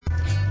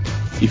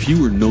If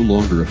you are no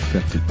longer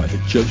affected by the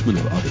judgment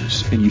of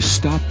others and you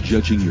stop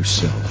judging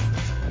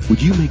yourself,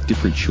 would you make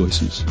different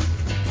choices?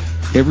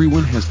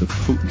 Everyone has the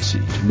potency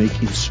to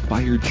make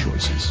inspired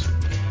choices.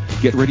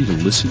 Get ready to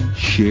listen,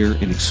 share,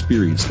 and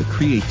experience the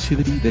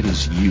creativity that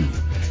is you.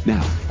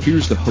 Now,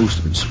 here's the host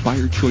of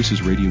Inspired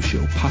Choices Radio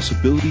Show,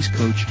 Possibilities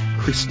Coach,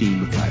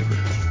 Christine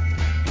McIver.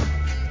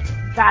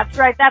 That's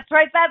right.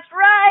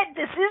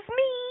 This is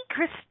me,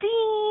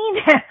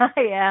 Christine.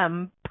 I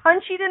am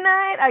punchy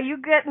tonight. Are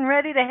you getting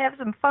ready to have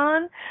some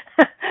fun?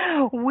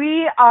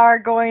 We are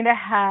going to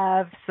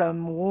have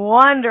some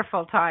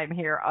wonderful time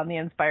here on the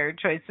Inspired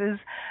Choices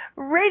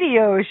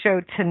Radio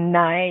Show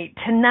tonight.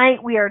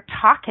 Tonight we are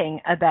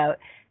talking about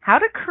how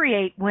to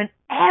create when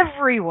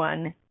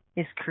everyone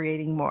is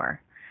creating more.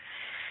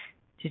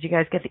 Did you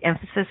guys get the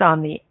emphasis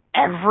on the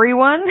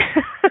everyone?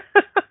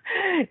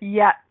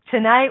 Yeah,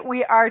 tonight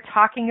we are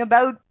talking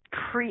about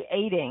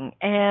creating,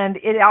 and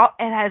it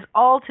has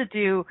all to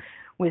do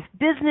with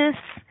business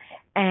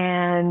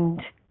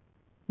and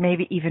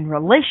maybe even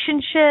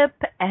relationship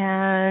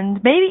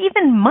and maybe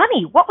even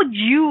money. What would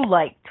you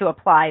like to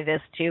apply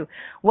this to?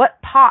 What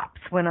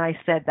pops when I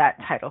said that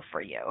title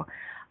for you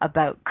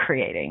about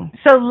creating?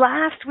 So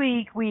last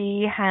week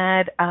we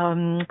had,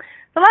 the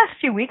last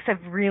few weeks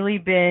I've really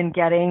been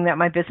getting that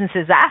my business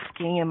is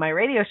asking and my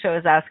radio show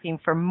is asking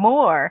for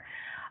more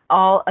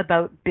all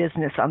about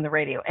business on the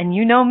radio. And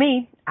you know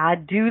me, I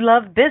do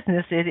love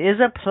business. It is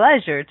a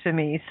pleasure to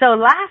me. So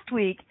last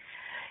week,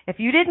 if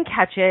you didn't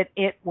catch it,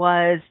 it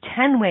was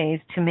 10 ways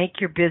to make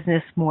your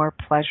business more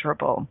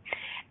pleasurable.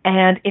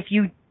 And if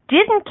you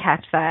didn't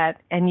catch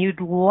that and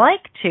you'd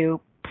like to,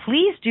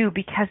 please do,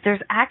 because there's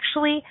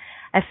actually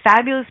a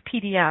fabulous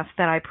PDF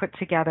that I put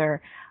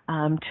together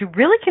to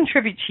really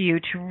contribute to you,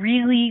 to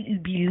really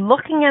be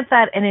looking at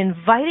that and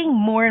inviting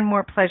more and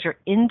more pleasure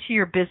into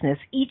your business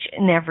each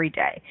and every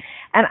day.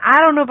 And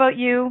I don't know about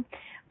you,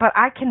 but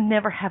I can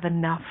never have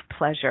enough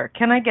pleasure.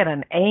 Can I get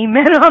an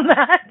amen on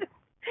that?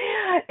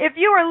 If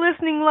you are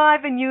listening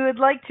live and you would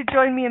like to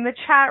join me in the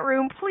chat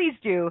room, please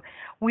do.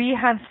 We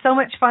have so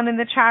much fun in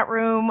the chat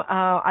room.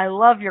 I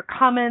love your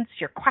comments,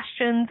 your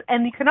questions,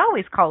 and you can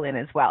always call in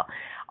as well.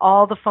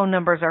 All the phone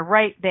numbers are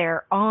right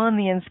there on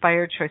the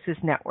Inspired Choices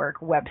Network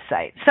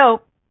website.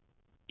 So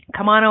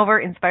come on over,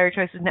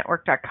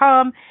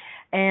 inspiredchoicesnetwork.com.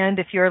 And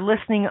if you're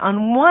listening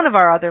on one of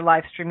our other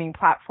live streaming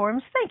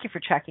platforms, thank you for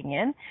checking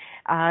in.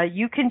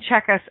 You can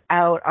check us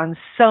out on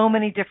so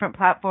many different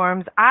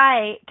platforms.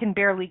 I can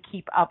barely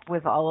keep up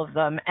with all of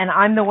them, and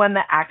I'm the one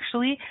that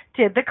actually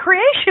did the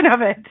creation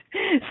of it.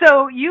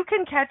 So you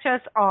can catch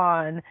us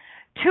on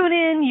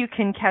TuneIn, you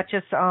can catch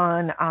us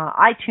on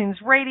iTunes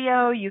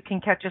Radio, you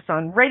can catch us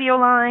on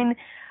Radioline,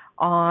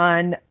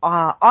 on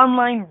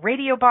online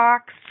Radio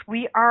Box.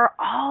 We are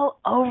all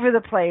over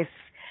the place.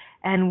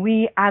 And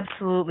we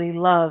absolutely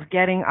love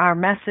getting our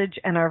message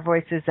and our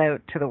voices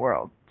out to the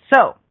world.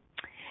 So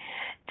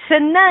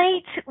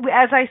tonight,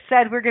 as I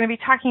said, we're going to be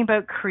talking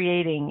about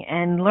creating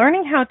and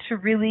learning how to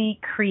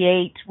really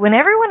create when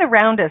everyone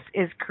around us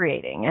is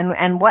creating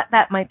and what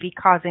that might be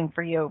causing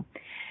for you.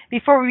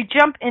 Before we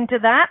jump into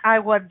that, I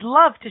would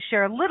love to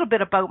share a little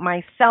bit about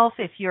myself.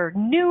 If you're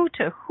new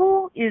to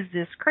who is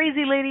this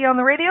crazy lady on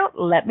the radio,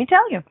 let me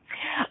tell you.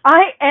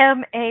 I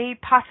am a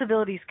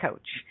possibilities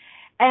coach.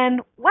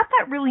 And what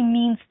that really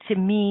means to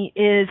me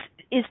is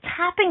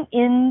tapping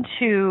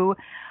into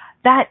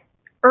that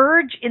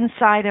urge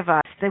inside of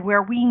us that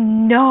where we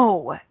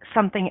know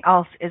something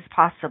else is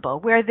possible,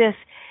 where it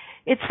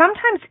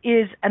sometimes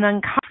is an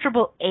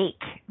uncomfortable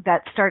ache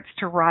that starts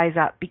to rise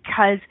up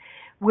because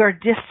we're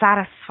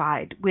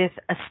dissatisfied with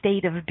a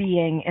state of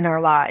being in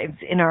our lives,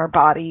 in our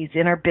bodies,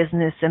 in our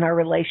business, in our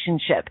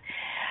relationship.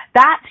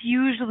 That's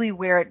usually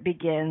where it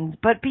begins.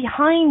 But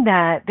behind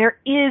that, there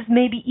is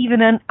maybe even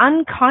an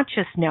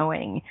unconscious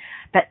knowing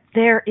that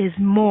there is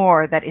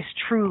more that is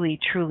truly,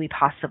 truly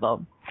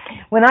possible.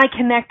 When I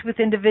connect with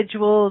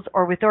individuals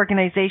or with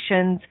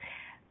organizations,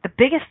 the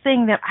biggest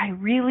thing that I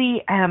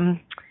really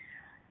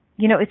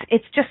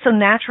it's just so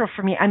natural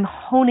for me, I'm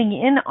honing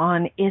in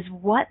on is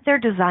what their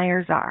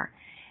desires are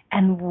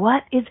and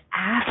what is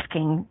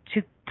asking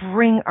to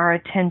bring our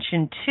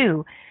attention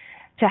to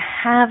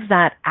have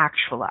that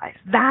actualized.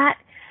 That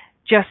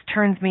just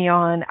turns me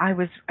on. I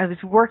was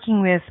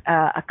working with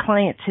a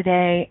client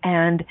today,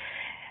 and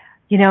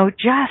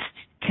just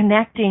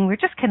connecting. We're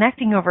just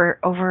connecting over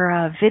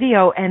a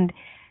video, and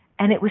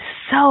it was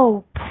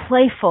so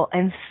playful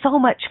and so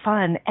much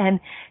fun. And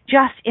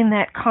just in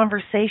that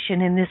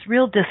conversation, in this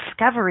real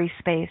discovery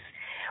space,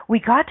 we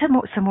got to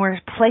some more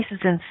places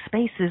and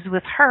spaces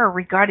with her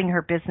regarding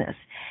her business.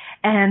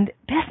 And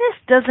business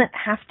doesn't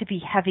have to be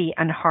heavy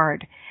and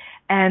hard.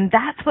 And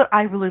that's what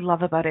I really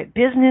love about it.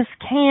 Business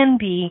can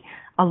be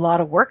a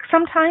lot of work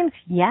sometimes,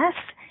 yes,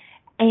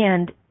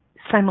 and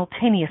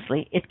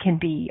simultaneously it can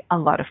be a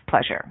lot of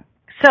pleasure.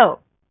 So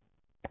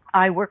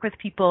I work with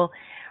people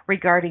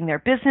regarding their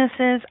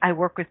businesses. I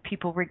work with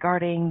people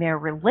regarding their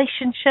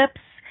relationships.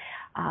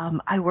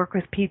 I work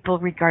with people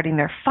regarding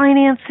their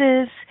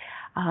finances,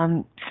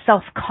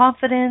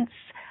 self-confidence,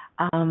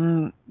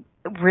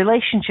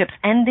 relationships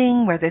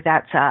ending, whether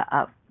that's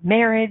a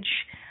marriage,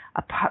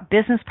 a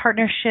business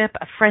partnership,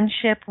 a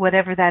friendship,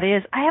 whatever that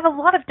is. I have a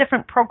lot of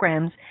different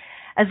programs.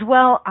 As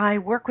well, I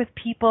work with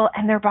people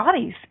and their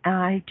bodies.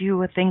 I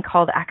do a thing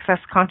called Access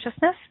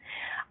Consciousness.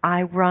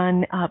 I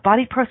run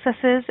body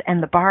processes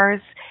and the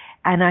bars,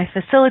 and I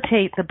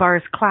facilitate the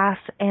bars class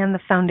and the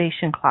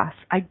foundation class.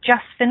 I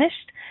just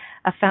finished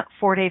a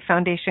 4-day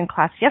foundation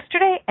class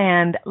yesterday,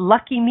 and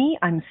lucky me,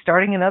 I'm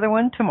starting another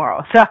one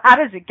tomorrow. So how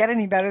does it get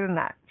any better than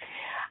that?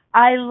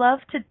 I love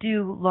to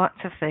do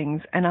lots of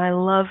things, and I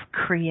love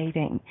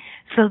creating.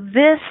 So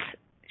this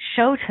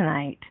show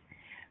tonight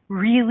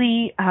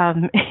really,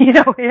 I'm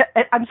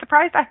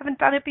surprised I haven't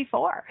done it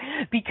before,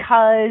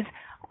 because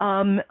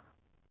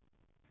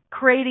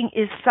creating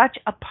is such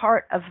a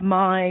part of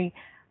my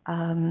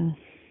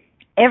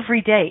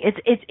every day.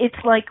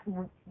 It's like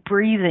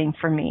breathing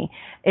for me.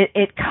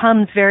 It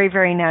comes very,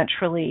 very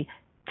naturally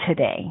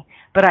today,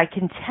 but I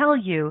can tell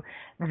you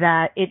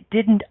that it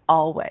didn't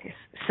always.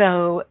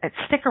 So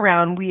stick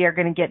around. We are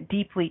going to get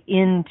deeply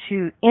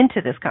into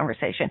this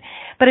conversation.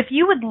 But if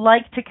you would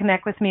like to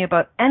connect with me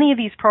about any of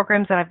these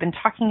programs that I've been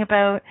talking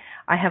about,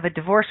 I have a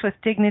Divorce with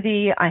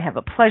Dignity, I have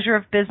a Pleasure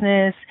of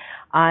Business,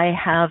 I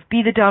have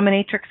Be the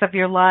Dominatrix of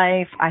Your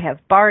Life, I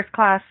have Bars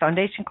class,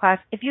 Foundation class.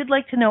 If you'd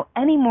like to know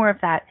any more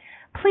of that,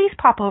 please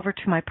pop over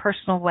to my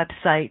personal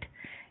website,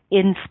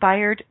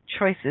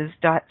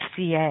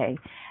 inspiredchoices.ca.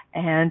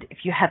 And if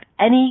you have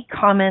any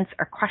comments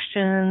or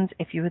questions,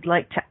 if you would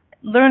like to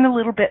learn a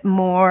little bit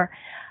more,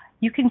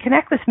 you can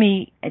connect with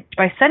me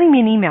by sending me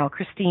an email,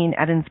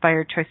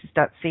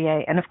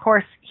 Christine@inspiredchoices.ca. And of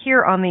course,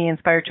 here on the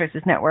Inspired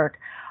Choices Network,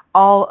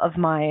 all of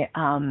my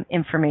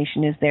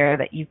information is there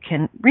that you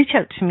can reach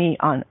out to me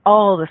on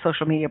all the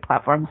social media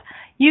platforms.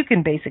 You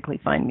can basically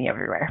find me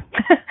everywhere.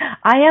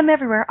 I am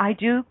everywhere. I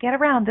do get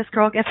around. This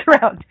girl gets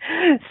around.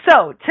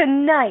 So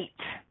tonight,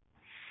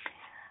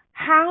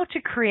 how to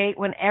create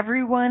when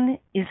everyone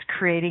is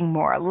creating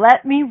more.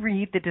 Let me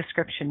read the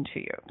description to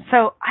you.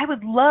 So I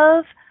would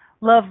love,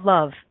 love,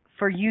 love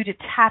for you to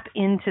tap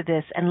into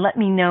this and let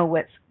me know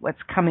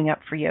what's coming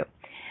up for you.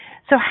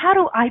 So how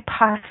do I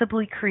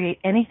possibly create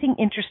anything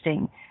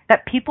interesting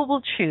that people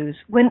will choose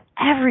when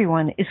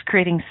everyone is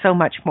creating so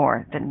much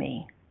more than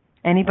me?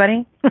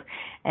 Anybody?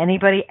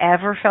 Anybody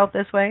ever felt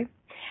this way?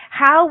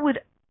 How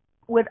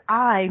would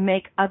I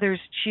make others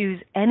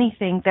choose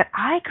anything that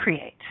I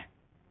create?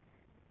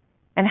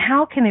 And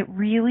how can it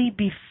really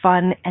be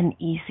fun and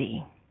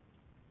easy?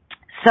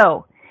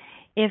 So,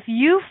 if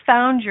you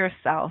found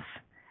yourself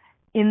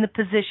in the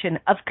position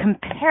of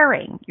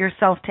comparing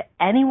yourself to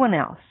anyone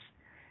else,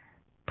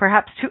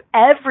 perhaps to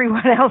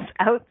everyone else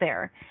out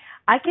there,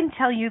 I can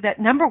tell you that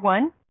number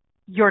one,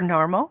 you're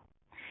normal,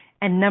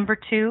 and number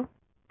two,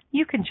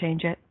 you can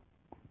change it.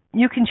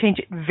 You can change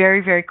it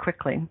very, very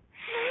quickly.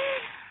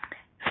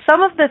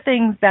 Some of the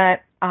things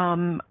that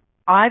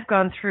I've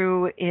gone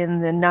through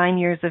in the 9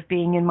 years of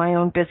being in my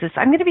own business,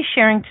 I'm going to be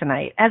sharing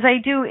tonight, as I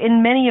do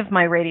in many of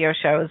my radio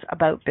shows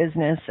about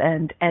business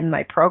and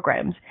my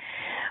programs.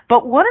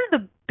 But one of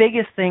the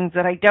biggest things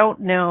that I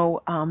don't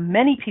know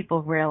many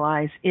people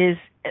realize is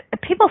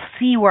people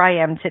see where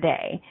I am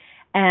today,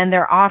 and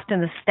they're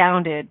often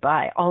astounded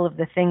by all of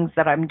the things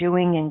that I'm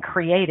doing and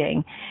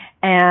creating.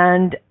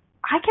 And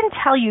I can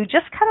tell you,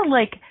 just kind of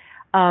like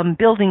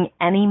building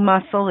any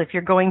muscle, if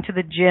you're going to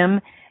the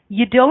gym,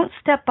 you don't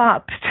step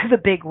up to the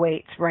big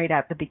weights right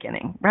at the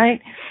beginning,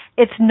 right?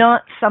 It's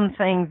not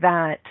something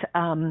that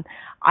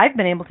I've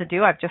been able to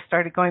do. I've just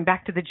started going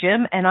back to the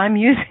gym, and I'm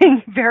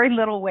using very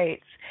little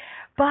weights.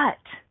 But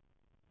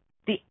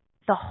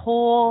the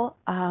whole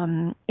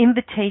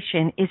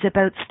invitation is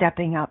about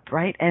stepping up,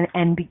 right,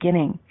 and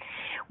beginning.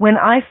 When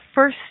I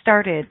first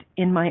started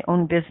in my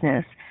own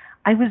business,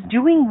 I was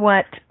doing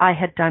what I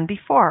had done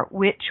before,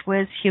 which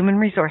was human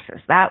resources.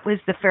 That was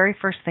the very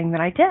first thing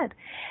that I did.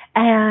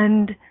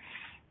 And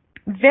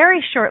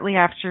very shortly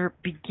after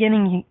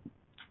beginning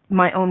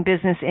my own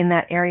business in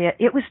that area,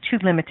 it was too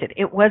limited.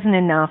 It wasn't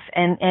enough.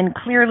 And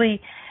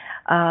clearly,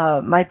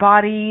 my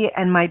body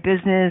and my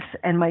business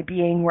and my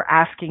being were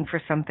asking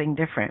for something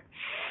different.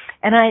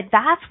 And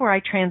that's where I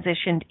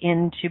transitioned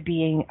into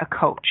being a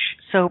coach.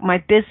 So my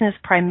business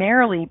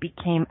primarily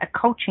became a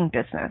coaching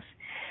business.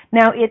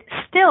 Now, it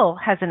still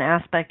has an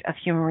aspect of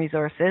human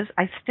resources.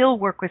 I still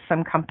work with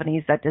some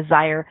companies that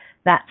desire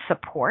that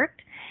support,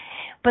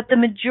 but the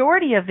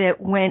majority of it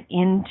went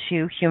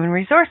into human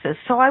resources.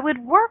 So I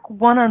would work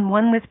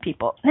one-on-one with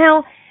people.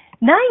 Now,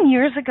 9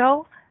 years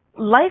ago,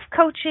 life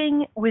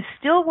coaching was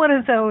still one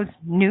of those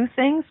new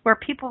things where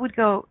people would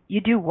go,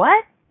 "You do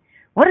what?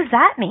 What does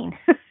that mean?"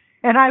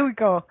 And I would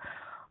go,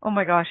 "Oh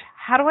my gosh,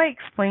 how do I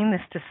explain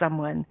this to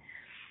someone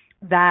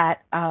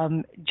that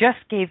just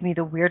gave me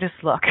the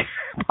weirdest look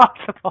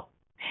possible?"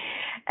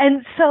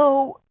 And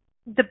so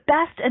the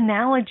best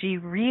analogy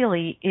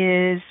really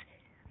is,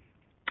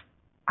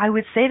 I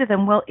would say to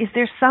them, well, is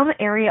there some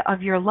area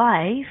of your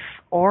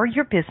life or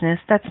your business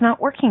that's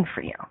not working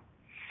for you?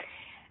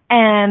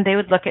 And they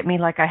would look at me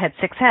like I had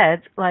 6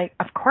 heads, like,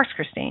 of course,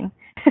 Christine.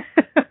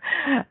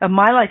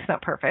 My life's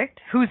not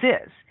perfect. Whose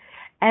is?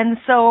 And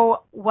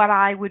so what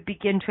I would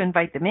begin to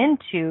invite them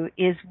into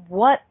is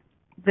what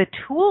the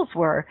tools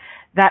were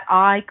that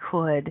I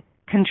could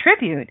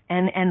contribute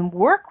and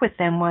work with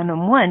them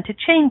one-on-one to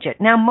change it.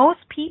 Now, most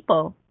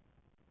people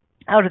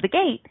out of the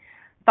gate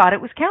thought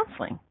it was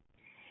counseling.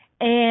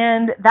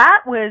 And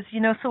that was,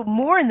 so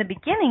more in the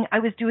beginning, I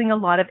was doing a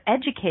lot of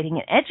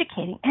educating.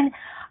 And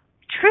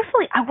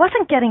truthfully, I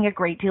wasn't getting a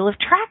great deal of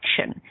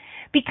traction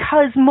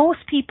because most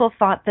people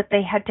thought that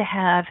they had to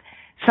have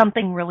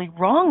something really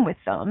wrong with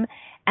them.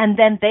 And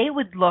then they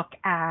would look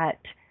at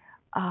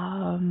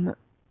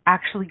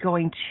actually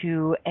going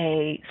to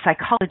a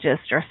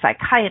psychologist or a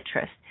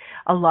psychiatrist.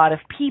 A lot of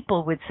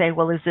people would say,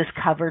 well, is this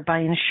covered by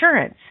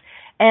insurance?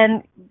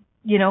 And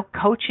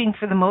coaching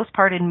for the most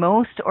part in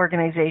most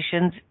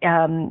organizations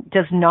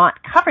does not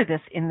cover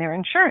this in their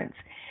insurance.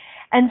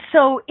 And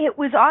so it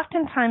was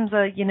oftentimes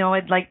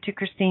I'd like to,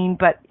 Christine,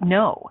 but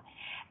no.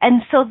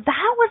 And so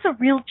that was a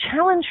real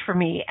challenge for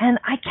me. And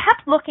I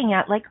kept looking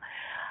at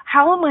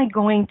how am I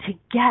going to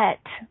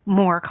get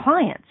more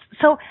clients?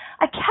 So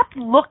I kept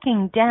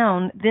looking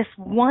down this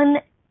one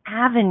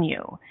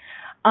avenue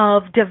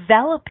of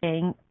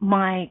developing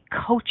my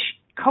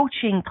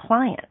coaching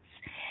clients.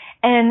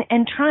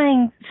 And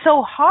trying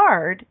so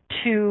hard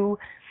to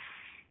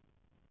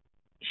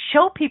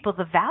show people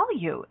the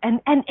value. And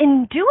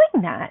in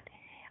doing that,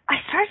 I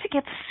started to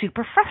get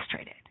super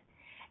frustrated.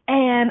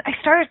 And I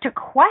started to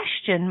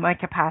question my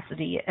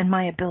capacity and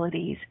my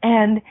abilities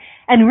and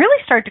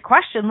really started to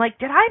question,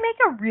 did I make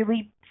a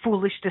really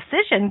foolish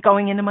decision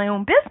going into my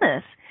own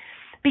business?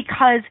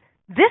 Because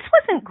this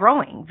wasn't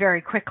growing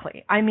very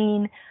quickly. I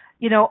mean,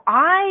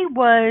 I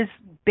was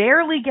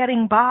barely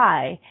getting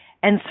by.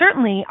 And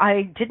certainly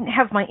I didn't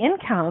have my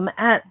income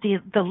at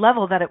the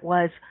level that it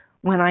was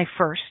when I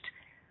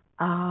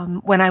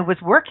was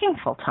working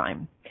full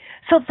time.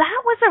 So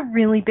that was a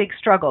really big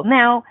struggle.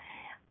 Now,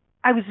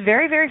 I was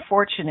very, very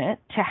fortunate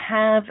to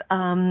have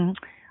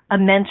a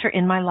mentor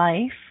in my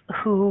life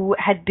who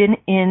had been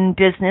in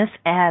business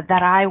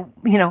that I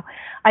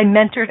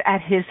mentored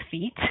at his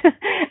feet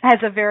as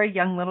a very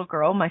young little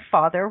girl. My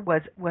father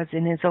was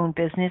in his own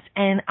business,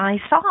 and I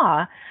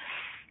saw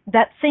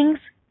that things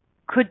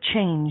could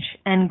change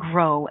and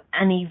grow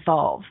and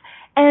evolve.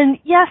 And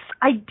yes,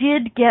 I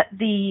did get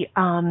the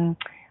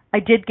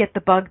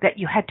bug that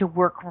you had to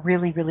work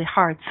really, really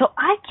hard. So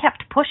I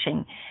kept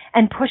pushing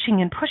and pushing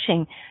and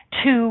pushing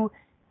to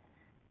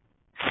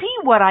see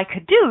what I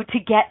could do to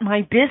get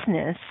my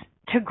business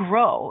to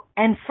grow.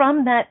 And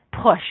from that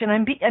push, and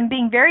I'm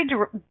being very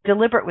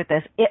deliberate with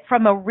this,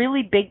 from a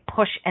really big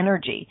push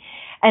energy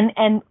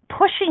and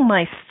pushing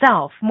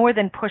myself more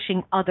than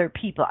pushing other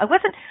people. I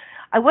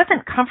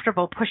wasn't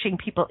comfortable pushing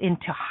people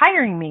into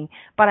hiring me,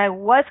 but I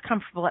was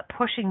comfortable at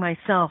pushing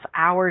myself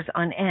hours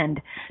on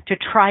end to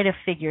try to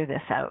figure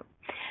this out.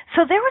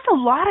 So there was a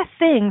lot of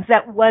things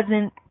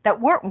that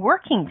weren't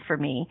working for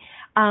me.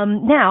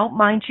 Now,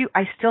 mind you,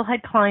 I still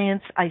had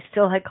clients,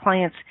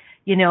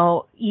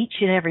 each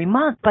and every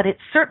month, but it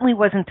certainly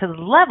wasn't to the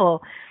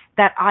level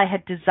that I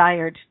had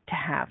desired to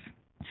have.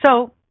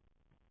 So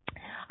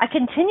I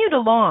continued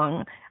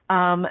along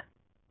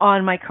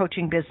on my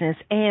coaching business,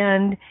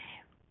 and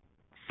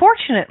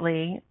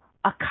fortunately,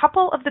 a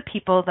couple of the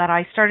people that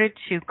I started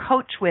to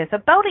coach with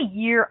about a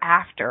year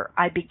after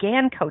I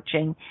began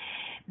coaching,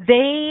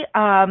 they,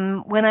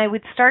 when I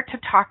would start to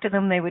talk to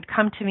them, they would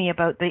come to me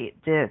about the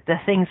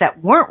things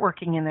that weren't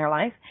working in their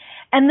life.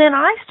 And then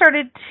I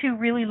started to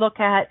really look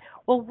at,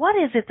 well, what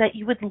is it that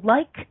you would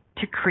like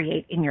to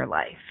create in your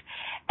life?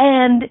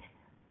 And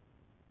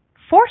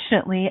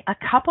fortunately, a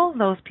couple of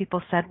those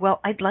people said,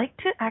 well, I'd like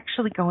to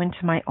actually go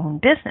into my own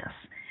business.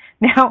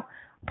 Now,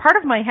 part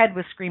of my head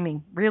was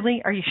screaming,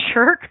 really? Are you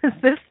sure? Because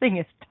this thing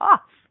is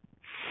tough.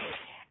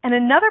 And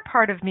another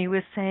part of me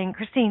was saying,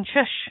 Christine,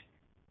 shush,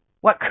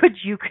 what could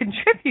you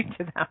contribute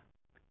to them?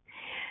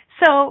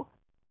 So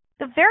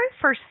the very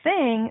first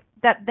thing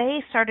that they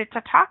started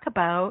to talk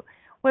about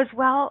was,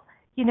 well,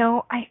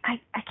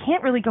 I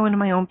can't really go into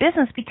my own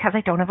business because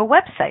I don't have a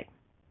website.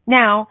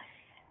 Now,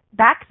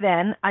 back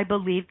then, I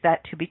believed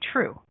that to be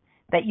true,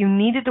 that you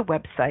needed a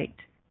website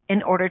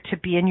in order to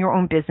be in your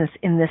own business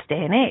in this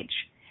day and age.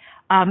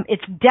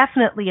 It's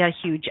definitely a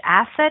huge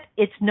asset.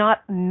 It's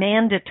not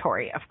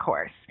mandatory, of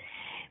course.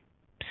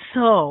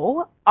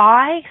 So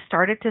I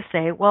started to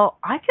say, well,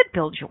 I could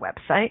build your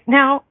website.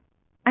 Now,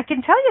 I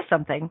can tell you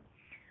something.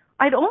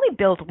 I'd only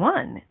built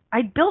one.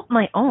 I'd built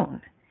my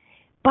own,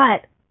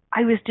 but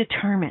I was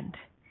determined.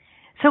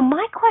 So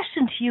my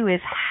question to you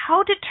is,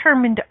 how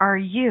determined are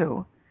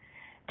you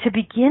to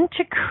begin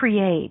to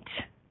create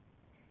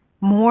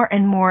more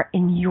and more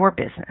in your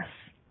business?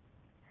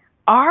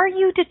 Are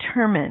you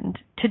determined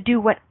to do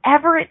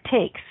whatever it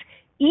takes,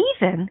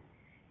 even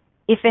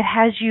if it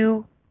has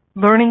you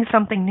learning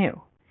something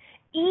new,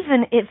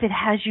 even if it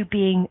has you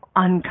being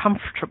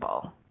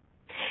uncomfortable?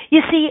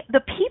 You see, the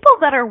people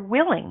that are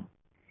willing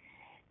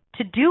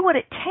to do what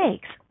it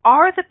takes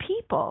are the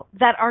people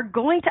that are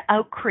going to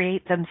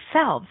outcreate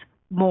themselves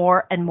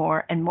more and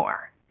more and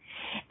more.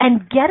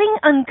 And getting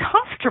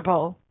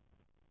uncomfortable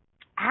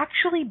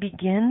actually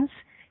begins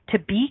to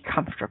be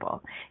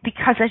comfortable.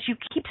 Because as you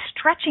keep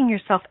stretching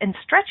yourself and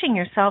stretching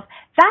yourself,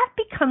 that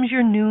becomes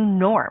your new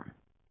norm.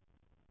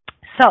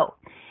 So,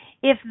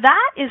 if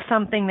that is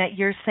something that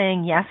you're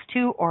saying yes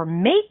to, or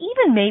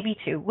even maybe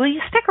to, will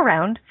you stick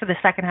around for the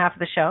second half of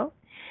the show?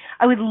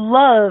 I would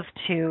love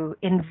to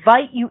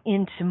invite you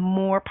into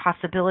more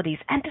possibilities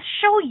and to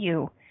show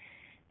you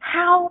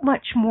how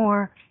much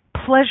more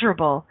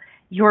pleasurable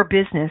your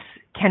business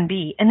can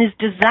be and is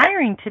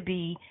desiring to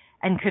be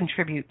and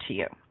contribute to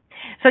you.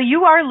 So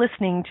you are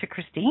listening to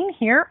Christine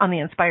here on the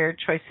Inspired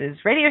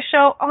Choices radio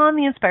show on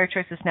the Inspired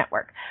Choices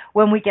Network.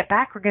 When we get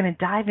back, we're going to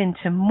dive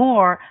into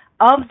more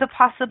of the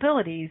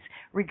possibilities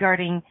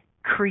regarding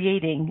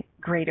creating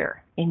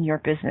greater in your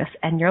business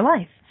and your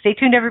life. Stay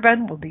tuned,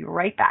 everyone. We'll be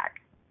right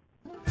back.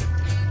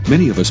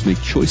 Many of us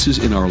make choices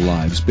in our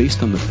lives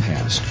based on the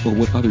past or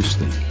what others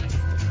think.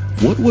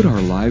 What would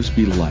our lives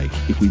be like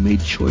if we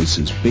made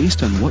choices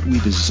based on what we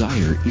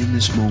desire in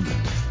this moment?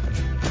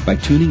 By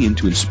tuning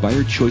into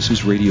Inspired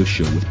Choices radio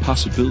show with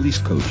Possibilities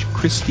Coach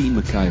Christine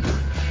McIver,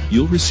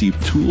 you'll receive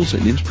tools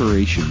and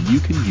inspiration you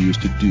can use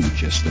to do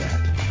just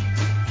that.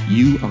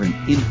 You are an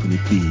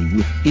infinite being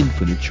with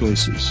infinite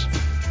choices.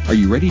 Are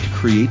you ready to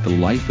create the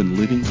life and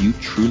living you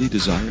truly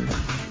desire?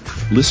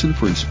 Listen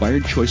for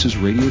Inspired Choices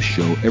radio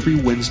show every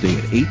Wednesday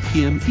at 8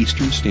 p.m.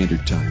 Eastern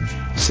Standard Time,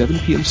 7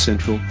 p.m.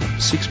 Central,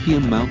 6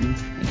 p.m. Mountain,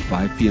 and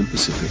 5 p.m.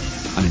 Pacific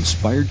on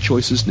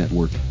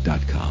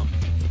InspiredChoicesNetwork.com.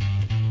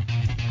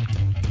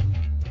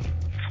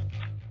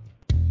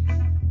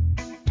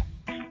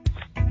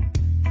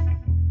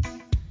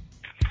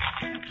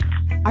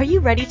 Are you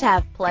ready to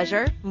have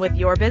pleasure with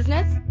your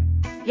business?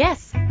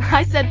 Yes,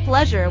 I said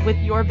pleasure with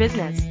your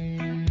business.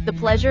 The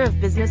Pleasure of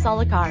Business a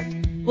la carte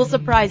will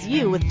surprise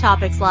you with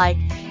topics like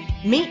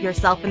meet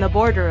yourself in the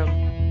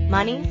boardroom,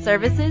 money,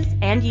 services,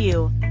 and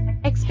you.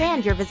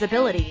 Expand your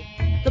visibility.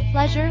 The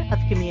pleasure of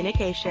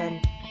communication.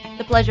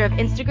 The pleasure of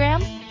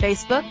Instagram,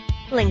 Facebook,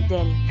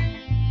 LinkedIn.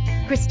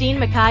 Christine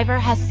McIver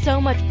has so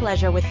much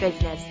pleasure with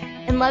business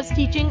and loves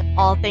teaching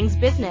all things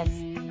business.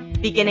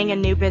 Beginning a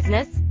new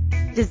business?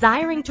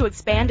 Desiring to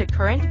expand a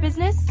current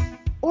business?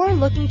 Or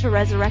looking to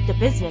resurrect a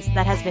business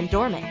that has been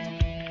dormant?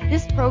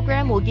 This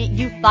program will get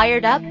you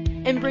fired up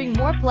and bring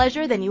more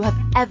pleasure than you have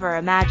ever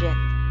imagined.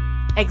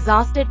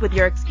 Exhausted with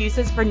your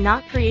excuses for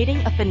not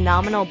creating a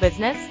phenomenal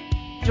business?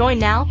 Join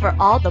now for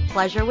all the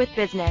pleasure with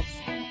business.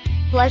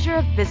 Pleasure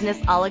of Business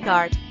a la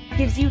carte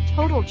gives you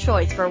total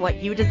choice for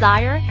what you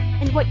desire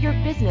and what your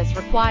business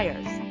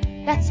requires.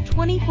 That's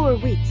 24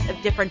 weeks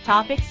of different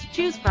topics to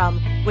choose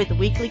from with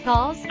weekly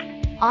calls,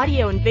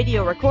 audio and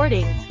video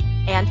recordings,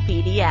 and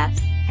PDFs.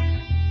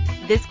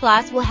 This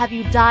class will have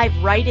you dive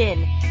right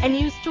in and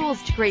use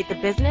tools to create the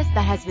business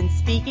that has been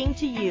speaking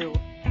to you.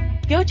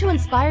 Go to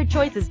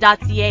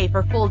inspiredchoices.ca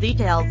for full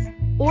details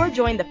or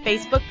join the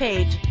Facebook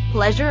page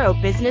Pleasure of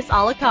Business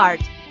a la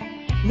carte.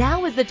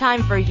 Now is the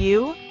time for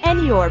you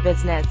and your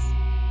business.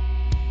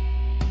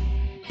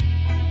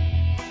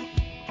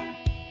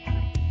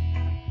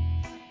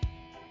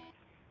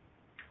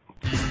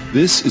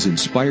 This is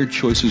Inspired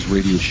Choices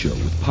Radio Show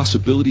with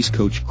Possibilities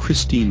Coach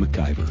Christine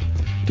McIver.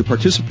 To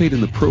participate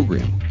in the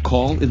program,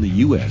 call in the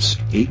U.S.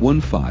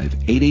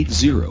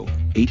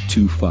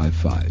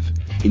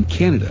 815-880-8255. In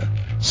Canada,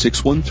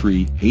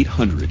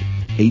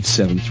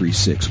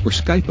 613-800-8736. Or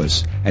Skype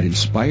us at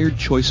Inspired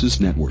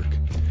Choices Network.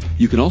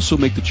 You can also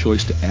make the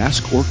choice to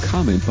ask or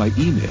comment by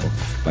email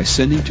by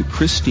sending to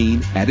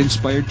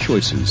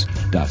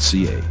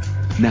Christine@InspiredChoices.ca.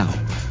 Now,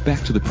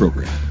 back to the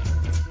program.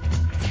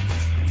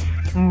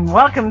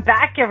 Welcome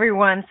back,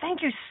 everyone.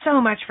 Thank you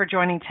so much for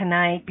joining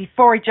tonight.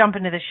 Before we jump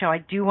into the show, I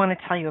do want to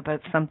tell you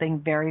about something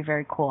very,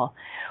 very cool.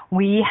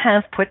 We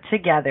have put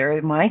together,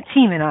 my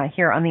team and I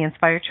here on the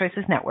Inspired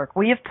Choices Network,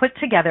 we have put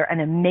together an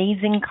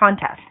amazing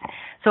contest.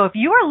 So if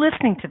you are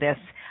listening to this,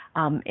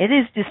 it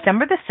is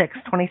December the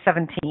 6th,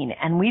 2017,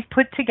 and we've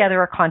put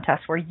together a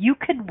contest where you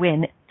could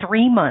win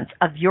 3 months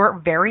of your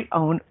very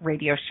own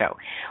radio show.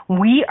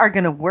 We are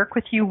going to work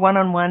with you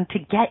one-on-one to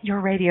get your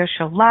radio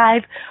show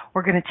live.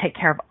 We're going to take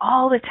care of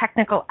all the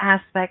technical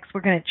aspects. We're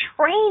going to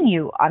train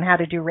you on how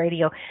to do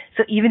radio.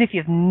 So even if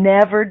you've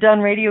never done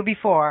radio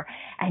before,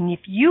 and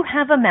if you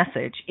have a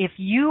message, if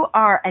you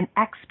are an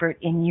expert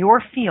in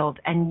your field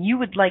and you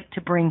would like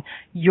to bring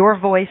your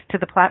voice to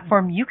the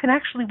platform, you can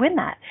actually win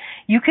that.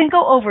 You can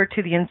go over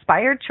to the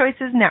Inspired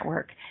Choices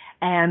Network,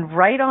 and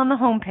right on the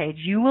homepage,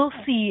 you will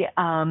see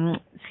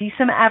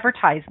some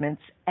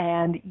advertisements,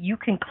 and you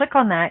can click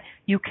on that.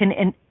 You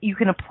can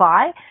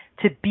apply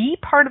to be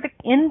part of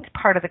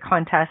the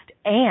contest,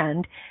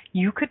 and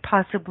you could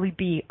possibly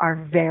be our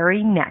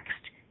very next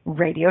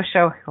radio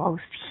show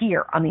host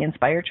here on the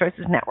Inspired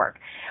Choices Network.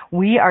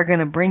 We are going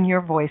to bring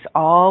your voice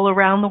all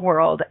around the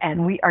world,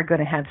 and we are going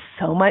to have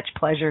so much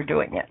pleasure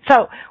doing it.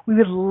 So we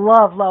would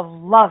love, love,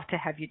 love to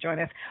have you join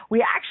us.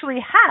 We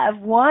actually have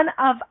one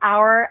of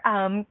our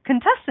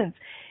contestants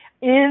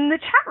in the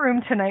chat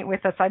room tonight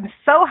with us. I'm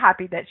so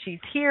happy that she's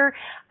here.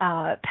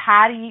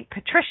 Patty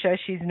Patricia,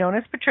 she's known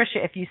as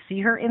Patricia. If you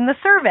see her in the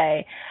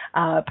survey,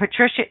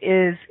 Patricia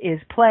is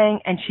playing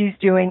and she's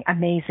doing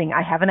amazing.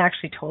 I haven't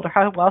actually told her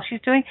how well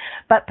she's doing,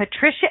 but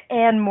Patricia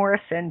Ann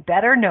Morrison,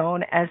 better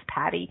known as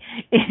Patty,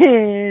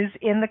 is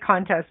in the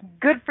contest.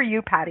 Good for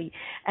you, Patty.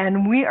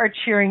 And we are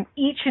cheering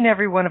each and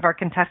every one of our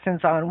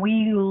contestants on.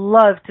 We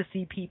love to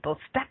see people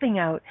stepping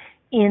out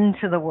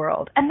into the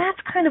world. And that's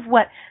kind of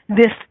what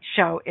this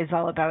show is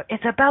all about.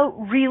 It's about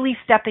really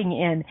stepping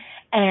in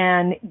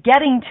and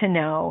getting to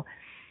know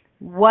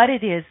what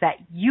it is that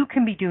you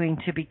can be doing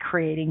to be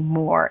creating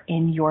more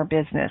in your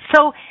business.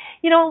 So,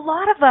 a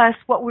lot of us,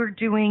 what we're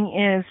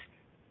doing is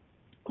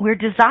we're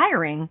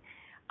desiring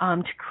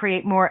to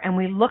create more, and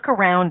we look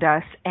around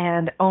us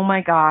and, oh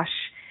my gosh,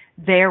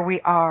 there we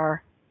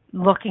are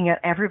looking at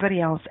everybody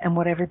else and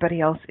what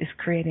everybody else is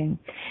creating.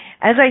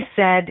 As I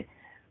said,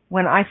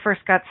 when I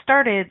first got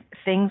started,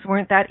 things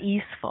weren't that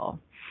easeful.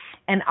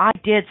 And I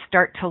did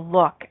start to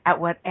look at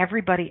what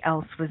everybody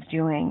else was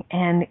doing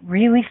and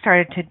really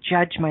started to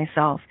judge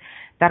myself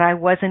that I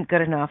wasn't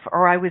good enough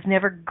or I was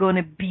never going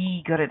to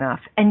be good enough.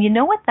 And you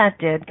know what that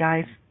did,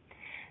 guys?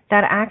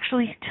 That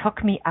actually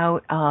took me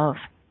out of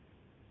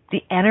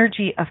the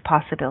energy of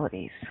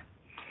possibilities.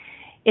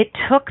 It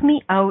took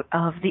me out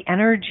of the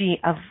energy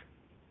of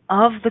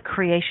the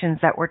creations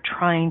that were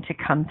trying to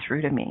come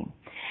through to me.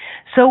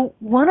 So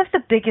one of the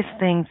biggest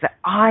things that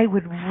I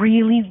would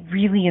really,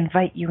 really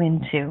invite you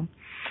into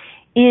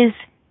is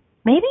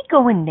maybe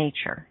go in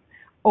nature,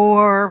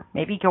 or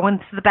maybe go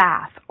into the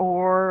bath,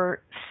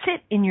 or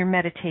sit in your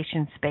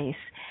meditation space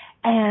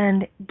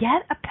and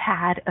get a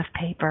pad of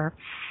paper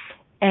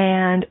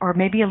and or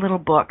maybe a little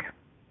book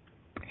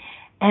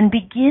and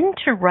begin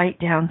to write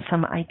down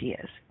some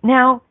ideas.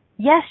 Now,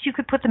 yes, you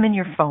could put them in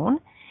your phone,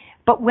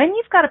 but when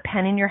you've got a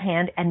pen in your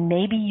hand and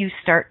maybe you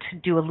start to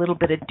do a little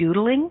bit of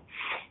doodling,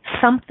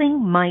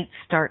 something might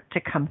start to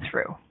come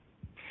through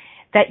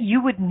that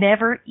you would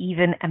never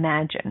even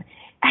imagine.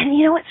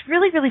 And it's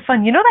really, really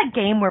fun. You know that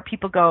game where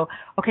people go,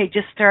 okay,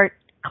 just start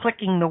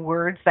clicking the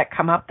words that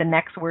come up, the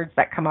next words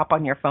that come up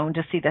on your phone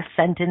to see the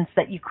sentence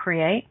that you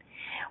create?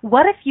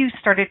 What if you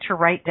started to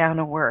write down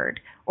a word,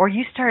 or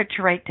you started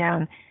to write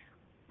down,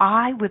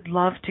 I would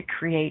love to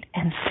create,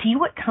 and see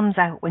what comes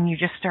out when you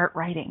just start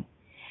writing?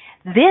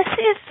 This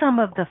is some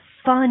of the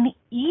fun,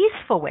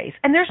 easeful ways,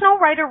 and there's no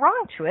right or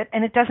wrong to it,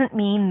 and it doesn't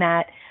mean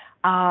that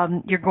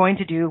you're going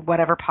to do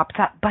whatever pops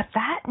up, but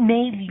that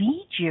may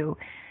lead you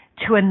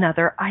to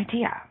another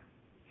idea.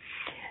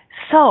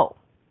 So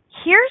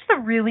here's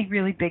the really,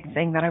 really big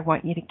thing that I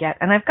want you to get,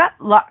 and I've got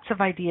lots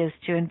of ideas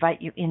to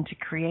invite you into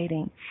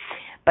creating,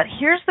 but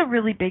here's the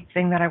really big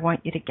thing that I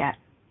want you to get.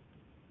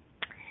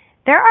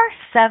 There are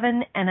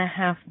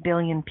 7.5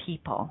 billion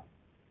people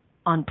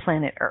on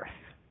planet Earth.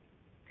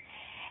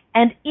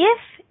 And if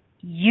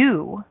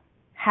you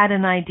had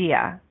an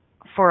idea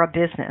for a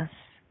business,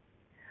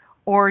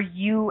 or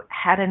you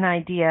had an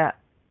idea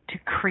to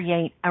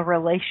create a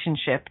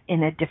relationship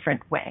in a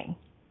different way,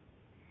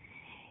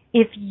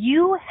 if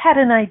you had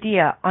an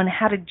idea on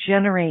how to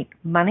generate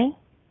money,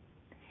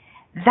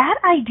 that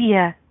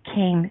idea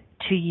came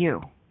to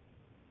you.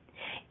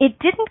 It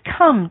didn't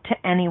come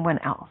to anyone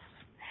else.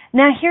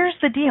 Now, here's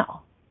the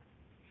deal.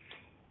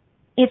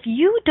 If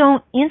you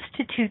don't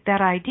institute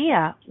that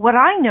idea, what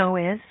I know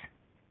is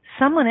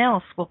someone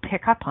else will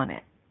pick up on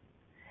it.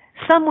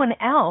 Someone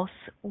else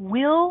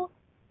will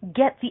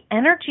get the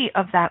energy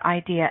of that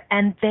idea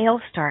and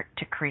they'll start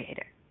to create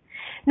it.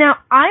 Now,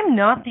 I'm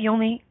not the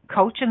only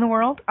coach in the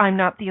world. I'm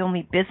not the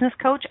only business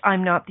coach.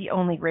 I'm not the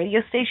only radio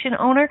station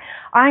owner.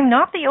 I'm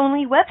not the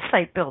only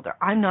website builder.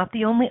 I'm not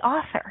the only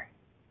author.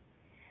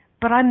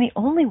 But I'm the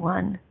only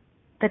one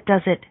that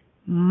does it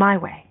my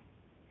way.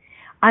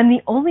 I'm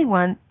the only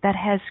one that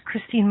has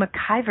Christine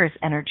McIver's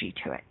energy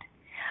to it.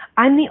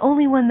 I'm the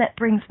only one that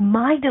brings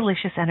my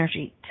delicious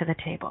energy to the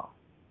table.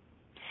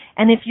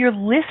 And if you're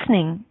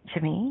listening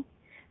to me,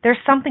 there's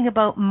something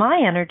about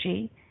my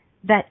energy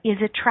that is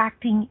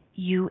attracting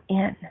you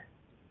in.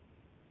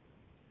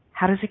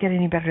 How does it get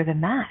any better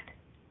than that?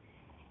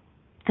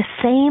 The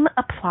same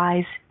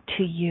applies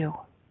to you.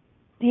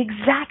 The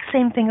exact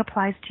same thing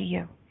applies to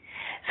you.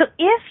 So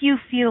if you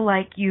feel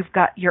like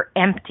you're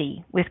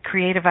empty with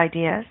creative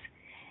ideas,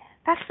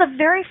 that's the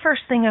very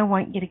first thing I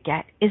want you to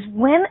get, is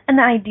when an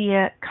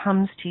idea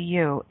comes to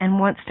you and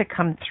wants to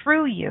come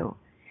through you,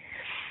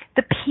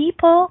 the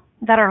people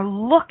that are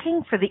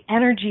looking for the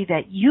energy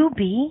that you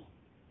be,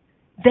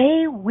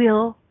 they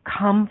will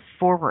come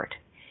forward.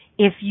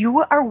 If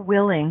you are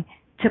willing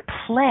to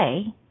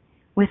play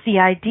with the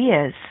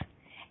ideas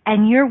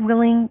and you're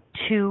willing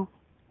to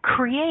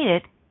create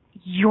it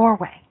your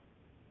way.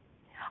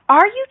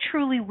 Are you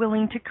truly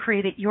willing to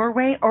create it your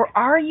way, or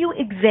are you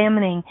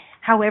examining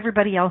how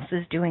everybody else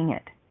is doing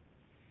it?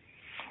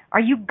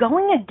 Are you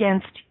going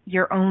against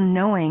your own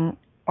knowing,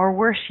 or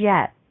worse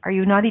yet, are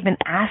you not even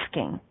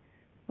asking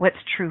what's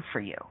true for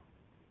you?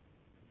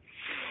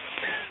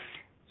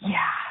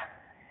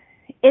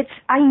 Yeah.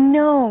 I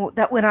know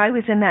that when I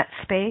was in that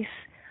space,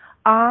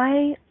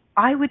 I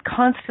would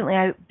constantly,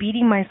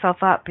 beating myself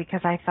up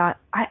because I thought,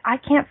 I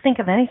can't think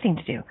of anything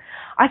to do.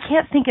 I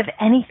can't think of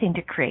anything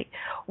to create.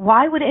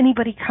 Why would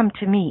anybody come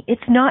to me?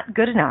 It's not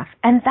good enough.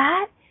 And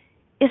that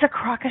is a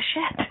crock of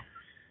shit.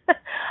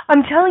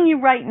 I'm telling you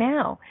right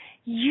now,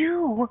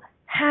 you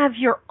have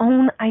your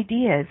own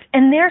ideas,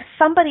 and there's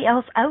somebody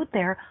else out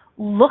there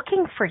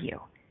looking for you.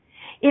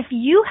 If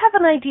you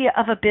have an idea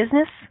of a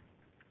business,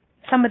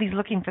 somebody's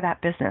looking for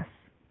that business.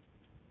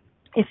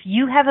 If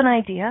you have an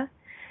idea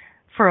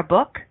for a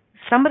book,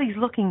 somebody's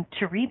looking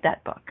to read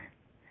that book.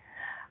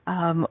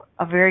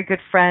 A very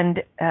good friend,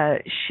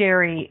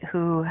 Sherry,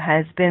 who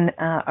has been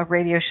a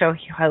radio show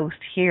host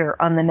here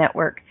on the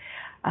network,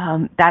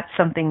 that's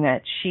something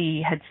that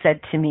she had said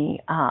to me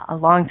a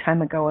long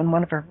time ago in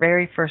one of her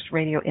very first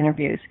radio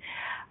interviews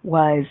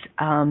was,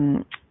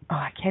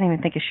 I can't even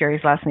think of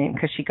Sherry's last name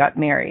because she got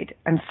married.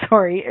 I'm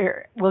sorry.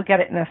 We'll get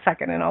it in a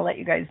second and I'll let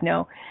you guys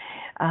know.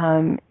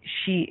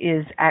 She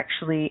is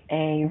actually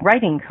a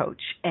writing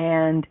coach,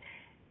 and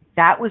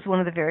that was one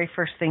of the very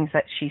first things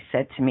that she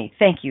said to me.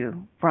 Thank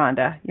you,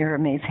 Rhonda. You're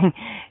amazing.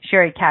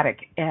 Sherry Caddick.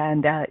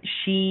 And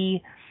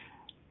she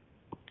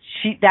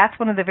that's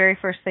one of the very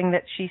first things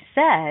that she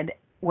said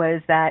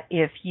was that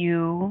if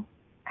you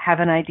have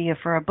an idea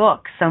for a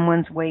book,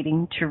 someone's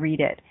waiting to read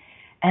it.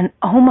 And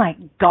oh my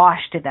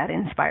gosh, did that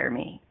inspire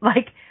me.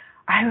 Like,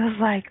 I was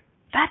like,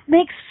 that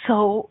makes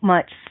so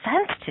much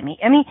sense to me.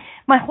 I mean,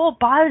 my whole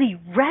body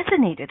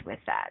resonated with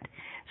that.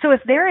 So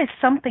if there is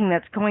something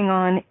that's going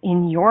on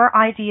in your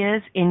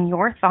ideas, in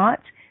your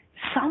thoughts,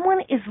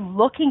 someone is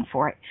looking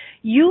for it.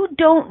 You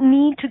don't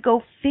need to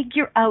go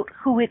figure out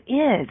who it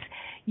is.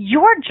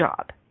 Your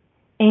job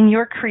in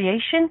your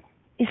creation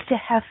is to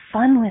have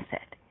fun with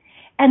it.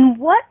 And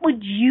what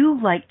would you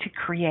like to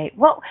create?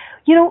 Well,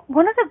 you know,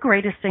 one of the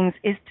greatest things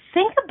is to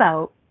think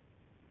about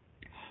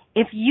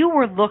if you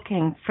were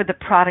looking for the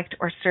product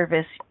or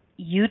service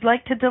you'd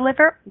like to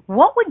deliver,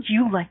 what would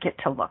you like it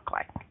to look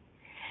like?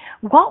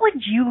 What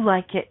would you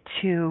like it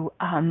to,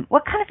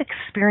 what kind of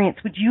experience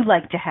would you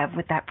like to have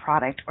with that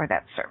product or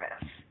that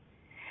service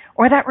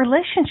or that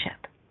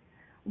relationship?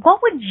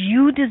 What would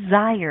you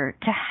desire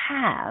to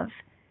have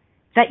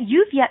that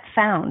you've yet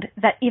found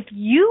that if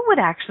you would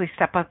actually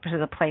step up to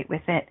the plate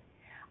with it,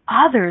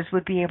 others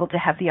would be able to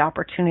have the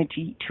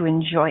opportunity to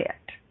enjoy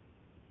it?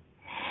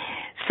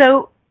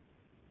 So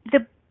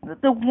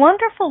the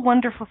wonderful,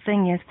 wonderful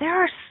thing is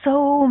there are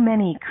so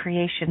many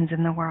creations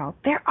in the world.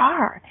 There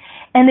are.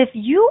 And if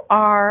you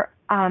are,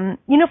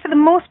 for the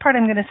most part,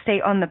 I'm going to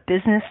stay on the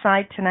business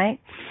side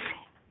tonight.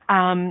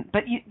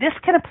 But this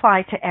can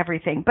apply to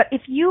everything. But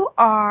if you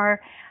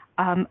are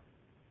an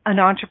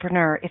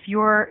entrepreneur, if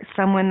you're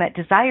someone that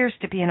desires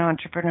to be an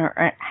entrepreneur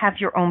or have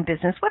your own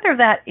business, whether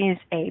that is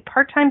a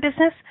part-time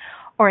business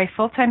or a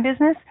full-time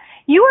business,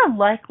 you are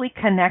likely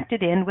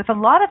connected in with a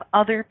lot of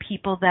other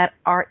people that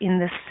are in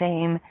the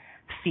same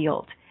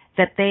field,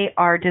 that they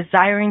are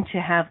desiring to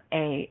have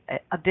a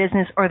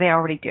business or they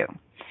already do.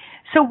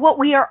 So what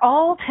we are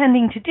all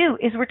tending to do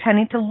is we're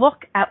tending to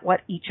look at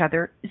what each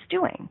other is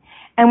doing.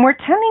 And we're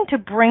tending to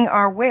bring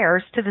our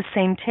wares to the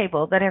same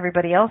table that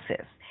everybody else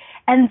is.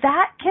 And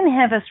that can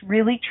have us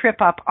really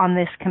trip up on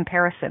this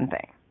comparison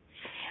thing.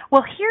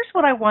 Well, here's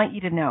what I want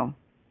you to know,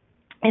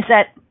 is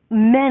that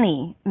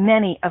many,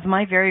 many of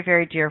my very,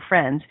 very dear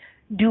friends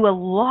do a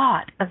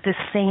lot of the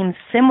same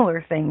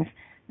similar things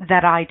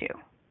that I do.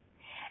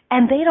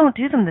 And they don't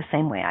do them the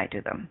same way I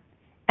do them.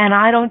 And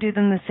I don't do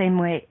them the same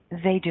way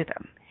they do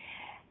them.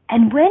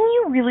 And when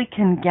you really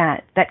can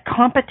get that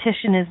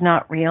competition is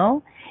not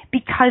real,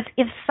 because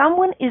if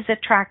someone is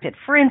attracted,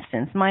 for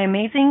instance, my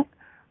amazing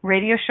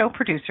radio show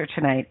producer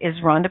tonight is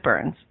Rhonda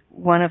Burns,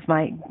 one of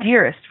my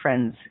dearest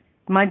friends,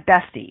 my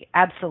bestie,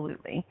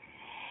 absolutely.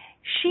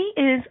 She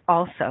is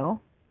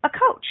also a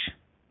coach.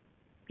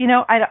 You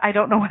know, I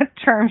don't know what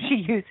term she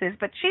uses,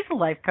 but she's a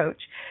life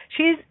coach.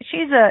 She's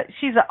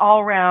an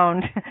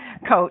all-round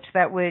coach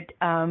that would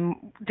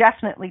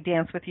definitely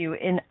dance with you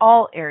in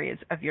all areas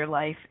of your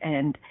life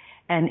and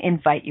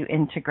invite you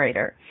into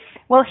greater.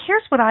 Well,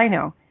 here's what I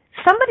know.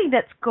 Somebody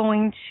that's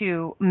going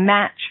to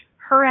match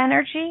her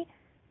energy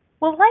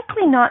will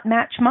likely not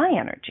match my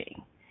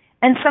energy.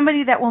 And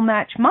somebody that will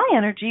match my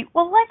energy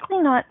will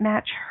likely not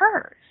match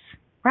hers,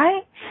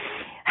 right?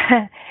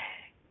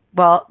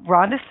 Well,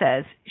 Rhonda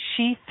says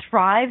she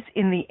thrives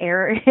in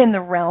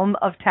the realm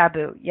of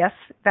taboo. Yes,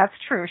 that's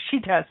true. She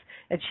does,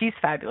 and she's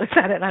fabulous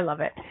at it. I love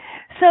it.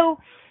 So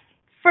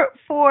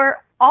for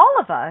all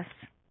of us,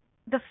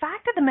 the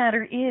fact of the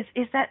matter is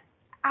that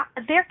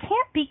there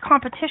can't be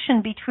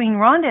competition between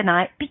Rhonda and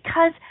I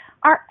because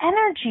our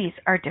energies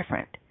are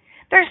different.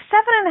 There's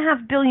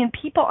 7.5 billion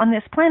people on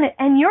this planet,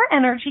 and your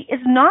energy is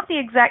not the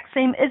exact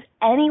same as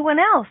anyone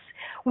else,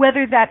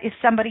 whether that is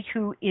somebody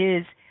who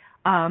is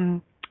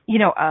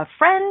a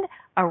friend,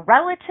 a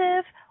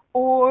relative,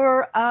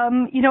 or,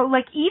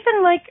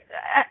 even like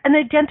an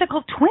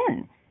identical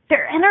twin.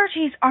 their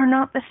energies are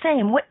not the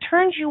same. What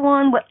turns you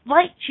on, what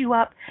lights you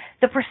up,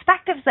 the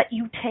perspectives that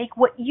you take,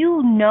 what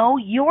you know,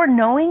 your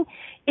knowing,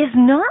 is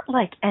not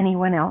like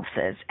anyone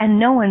else's, and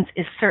no one's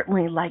is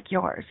certainly like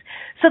yours.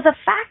 So the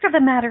fact of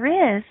the matter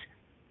is,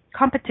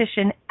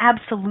 competition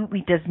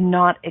absolutely does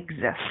not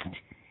exist.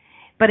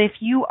 But if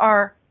you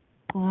are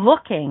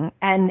looking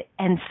and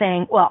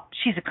saying, well,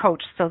 she's a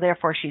coach, so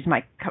therefore she's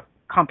my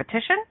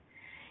competition,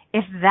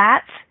 if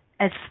that's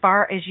as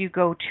far as you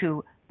go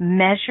to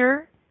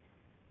measure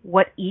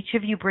what each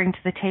of you bring to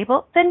the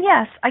table, then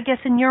yes, I guess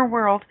in your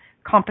world,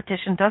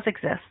 competition does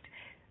exist.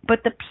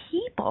 But the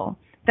people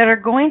that are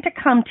going to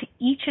come to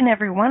each and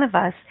every one of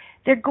us,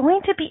 they're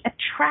going to be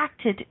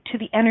attracted to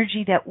the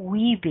energy that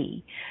we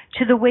be,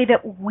 to the way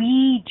that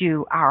we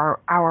do our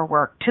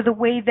work, to the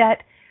way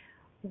that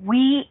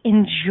we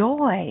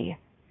enjoy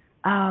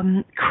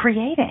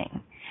creating.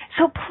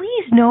 So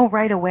please know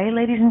right away,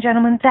 ladies and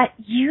gentlemen, that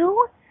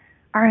you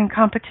are in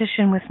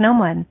competition with no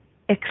one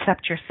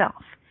except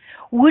yourself.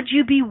 Would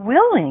you be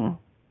willing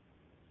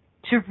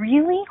to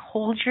really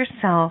hold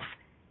yourself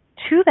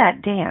to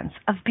that dance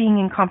of being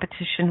in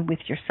competition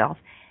with yourself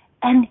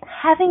and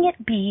having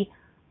it be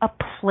a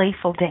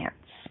playful dance?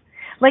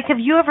 Like, have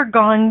you ever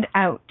gone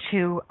out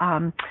to,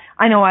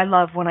 I know I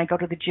love when I go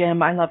to the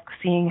gym, I love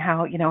seeing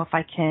how, if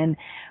I can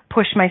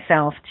push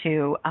myself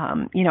to,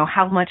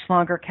 how much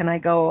longer can I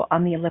go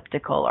on the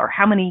elliptical, or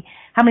how many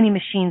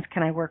machines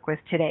can I work with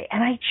today?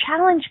 And I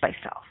challenge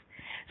myself.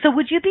 So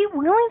would you be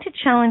willing to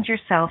challenge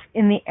yourself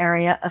in the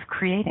area of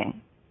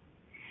creating?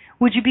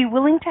 Would you be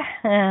willing to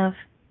have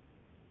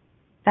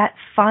that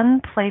fun,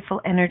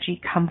 playful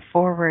energy come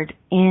forward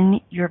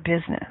in your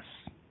business?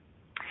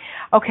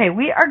 Okay,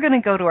 we are going to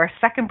go to our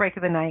second break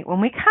of the night.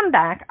 When we come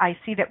back, I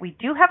see that we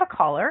do have a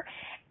caller,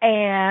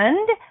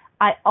 and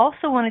I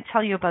also want to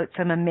tell you about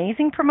some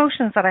amazing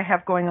promotions that I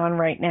have going on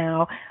right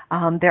now.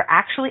 They're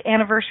actually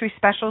anniversary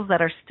specials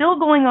that are still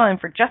going on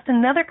for just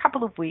another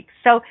couple of weeks.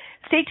 So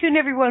stay tuned,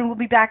 everyone. We'll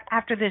be back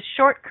after this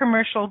short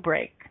commercial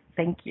break.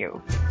 Thank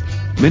you.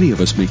 Many of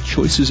us make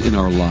choices in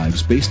our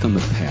lives based on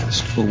the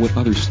past or what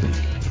others think.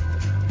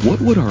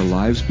 What would our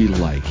lives be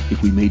like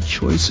if we made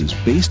choices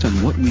based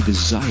on what we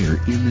desire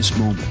in this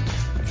moment?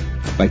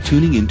 By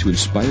tuning into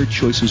Inspired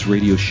Choices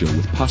radio show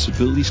with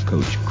Possibilities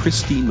Coach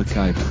Christine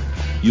McIver,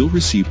 you'll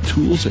receive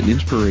tools and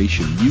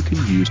inspiration you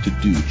can use to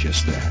do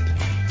just that.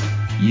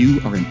 You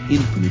are an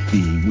infinite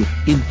being with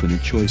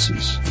infinite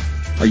choices.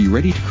 Are you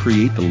ready to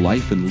create the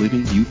life and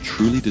living you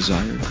truly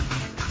desire?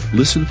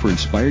 Listen for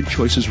Inspired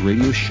Choices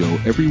radio show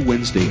every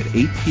Wednesday at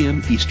 8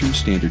 p.m. Eastern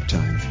Standard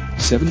Time,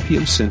 7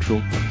 p.m.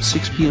 Central,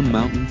 6 p.m.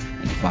 Mountain,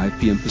 and 5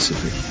 p.m.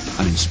 Pacific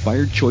on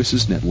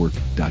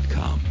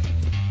InspiredChoicesNetwork.com.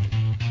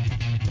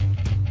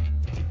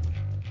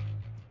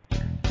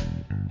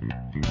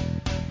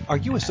 Are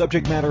you a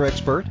subject matter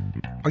expert?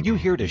 Are you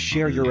here to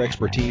share your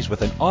expertise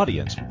with an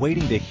audience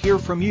waiting to hear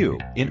from you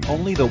in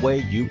only the way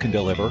you can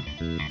deliver?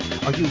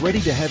 Are you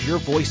ready to have your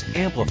voice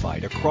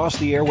amplified across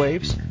the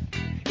airwaves?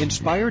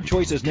 Inspired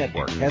Choices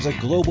Network has a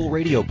global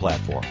radio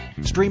platform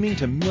streaming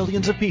to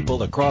millions of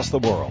people across the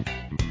world.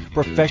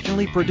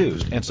 Professionally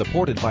produced and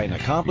supported by an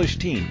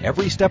accomplished team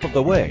every step of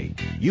the way,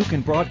 you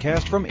can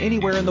broadcast from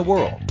anywhere in the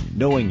world,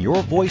 knowing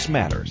your voice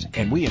matters,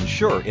 and we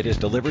ensure it is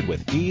delivered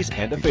with ease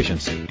and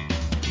efficiency.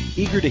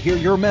 Eager to hear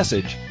your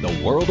message,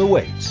 the world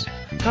awaits.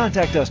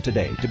 Contact us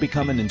today to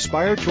become an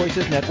Inspired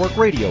Choices Network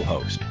radio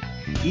host.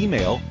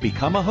 Email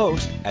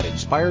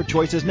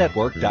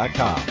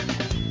becomeahost@inspiredchoicesnetwork.com.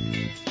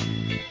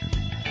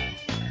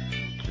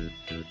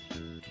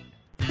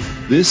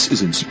 This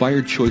is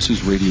Inspired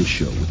Choices Radio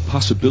Show with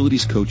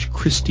Possibilities Coach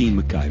Christine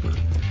McIver.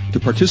 To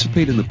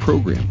participate in the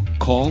program,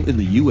 call in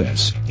the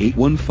U.S.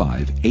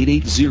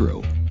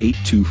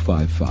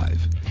 815-880-8255.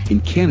 In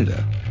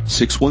Canada,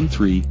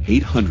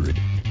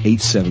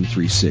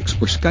 613-800-8736,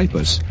 or Skype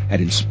us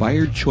at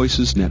Inspired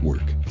Choices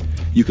Network.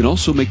 You can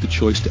also make the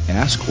choice to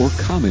ask or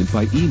comment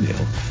by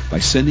email by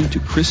sending to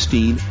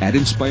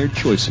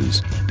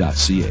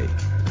Christine@InspiredChoices.ca.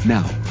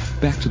 Now,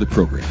 back to the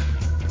program.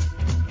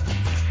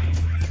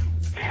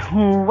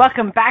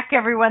 Welcome back,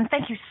 everyone.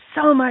 Thank you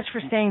so much for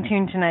staying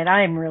tuned tonight.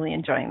 I am really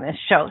enjoying this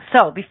show.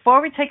 So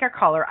before we take our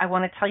caller, I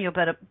want to tell you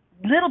about a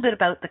little bit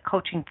about the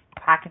coaching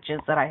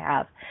packages that I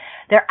have.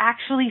 They're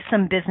actually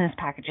some business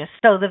packages.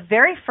 So the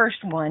very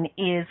first one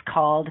is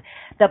called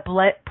The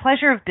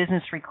Pleasure of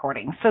Business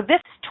Recording. So this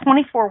is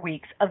 24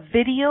 weeks of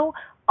video,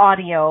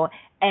 audio,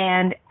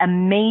 and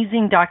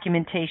amazing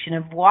documentation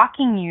of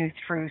walking you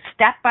through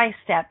step by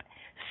step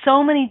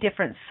so many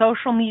different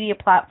social media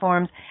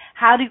platforms,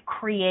 how to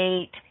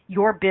create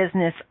your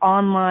business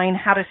online,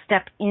 how to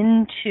step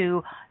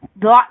into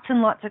lots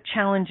and lots of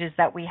challenges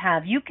that we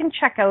have. You can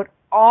check out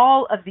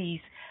all of these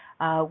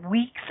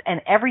weeks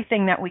and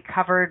everything that we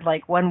covered.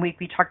 Like 1 week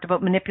we talked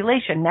about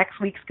manipulation. Next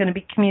week's going to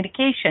be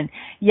communication.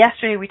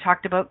 Yesterday we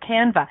talked about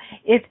Canva.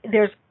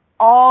 There's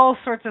all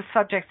sorts of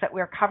subjects that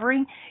we're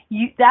covering.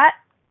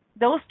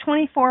 Those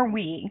 24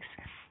 weeks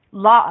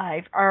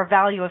live are a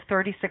value of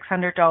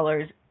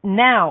 $3,600.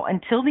 Now,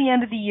 until the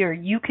end of the year,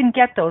 you can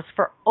get those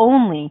for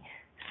only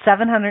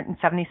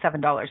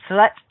 $777. So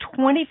that's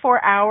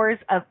 24 hours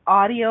of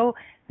audio,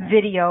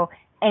 video,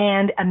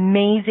 and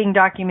amazing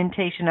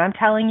documentation. I'm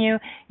telling you,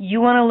 you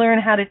want to learn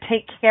how to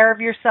take care of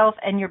yourself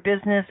and your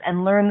business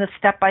and learn the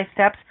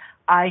step-by-steps,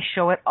 I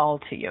show it all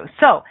to you.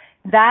 So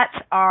that's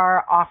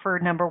our offer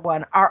number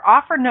one. Our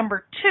offer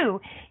number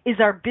two is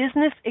our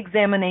business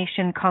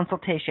examination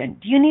consultation.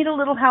 Do you need a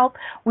little help?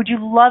 Would you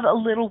love a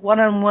little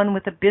one-on-one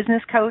with a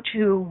business coach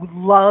who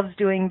loves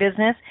doing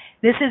business?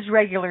 This is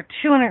regular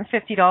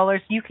 $250.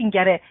 You can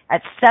get it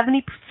at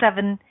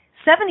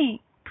 70%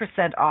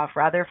 off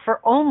for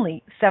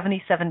only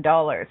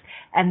 $77.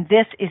 And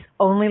this is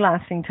only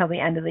lasting till the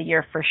end of the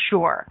year for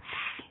sure.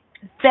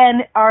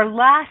 Then our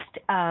last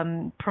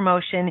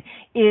promotion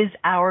is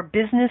our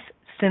Business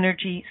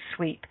Synergy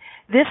Sweep.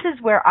 This is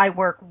where I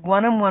work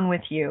one-on-one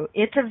with you.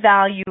 It's a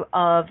value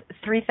of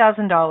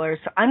 $3,000.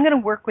 So I'm going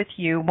to work with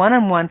you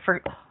one-on-one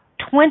for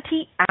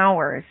 20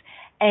 hours.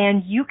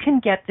 And you can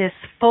get this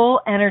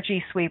full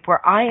energy sweep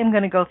where I am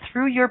going to go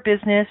through your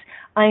business.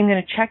 I'm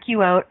going to check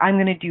you out. I'm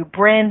going to do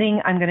branding.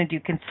 I'm going to do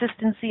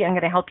consistency. I'm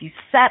going to help you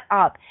set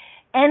up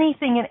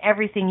anything and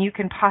everything you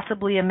can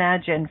possibly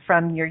imagine,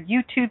 from your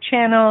YouTube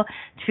channel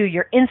to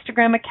your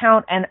Instagram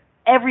account and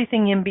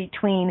everything in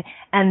between.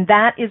 And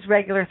that is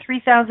regular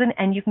 $3,000,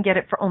 and you can get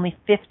it for only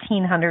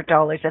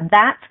 $1,500. And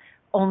that's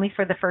only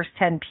for the first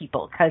 10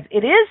 people, because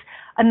it is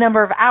a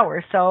number of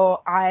hours.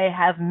 So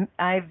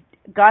I've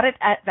got it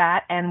at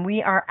that, and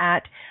we are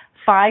at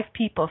 5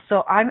 people.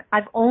 So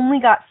I've only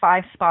got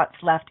 5 spots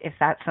left if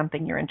that's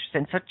something you're interested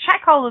in. So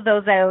check all of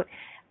those out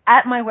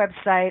at my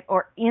website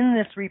or in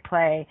this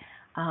replay,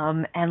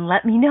 and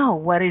let me know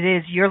what it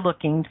is you're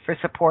looking for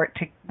support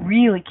to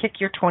really kick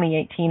your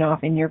 2018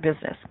 off in your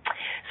business.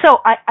 So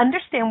I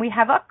understand we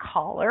have a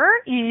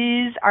caller.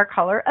 Is our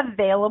caller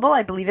available?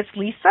 I believe it's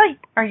Lisa.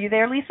 Are you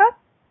there, Lisa?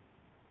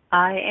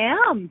 I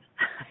am.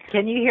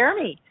 Can you hear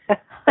me?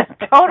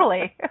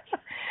 Totally.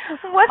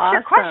 What's awesome,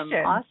 your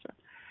question? Awesome.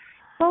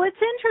 Well,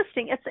 it's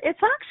interesting. It's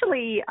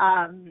actually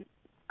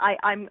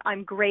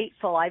I'm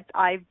grateful.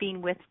 I've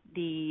been with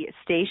the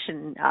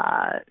station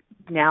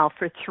now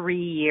for 3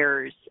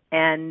 years,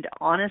 and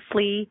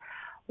honestly,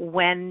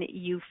 when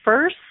you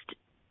first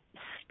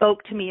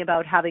spoke to me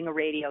about having a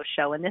radio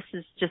show, and this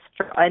is just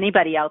for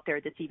anybody out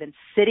there that's even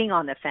sitting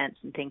on the fence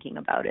and thinking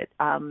about it,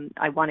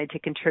 I wanted to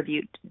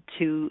contribute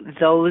to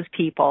those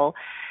people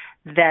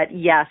that,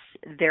 yes,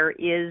 there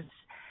is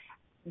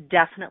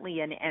definitely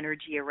an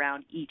energy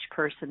around each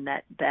person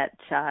that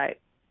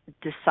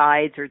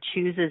decides or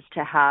chooses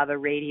to have a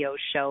radio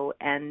show,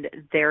 and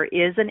there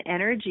is an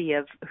energy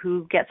of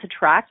who gets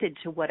attracted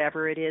to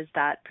whatever it is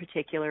that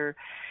particular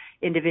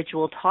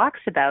individual talks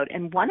about.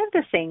 And one of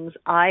the things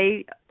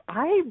I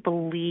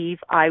believe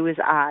I was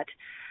at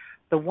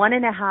the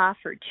 1.5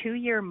 or 2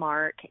 year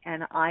mark,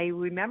 and I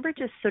remember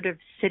just sort of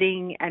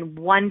sitting and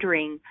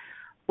wondering,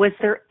 was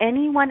there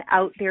anyone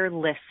out there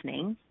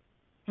listening?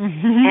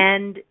 Mm-hmm.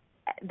 And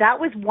that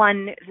was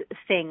one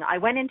thing. I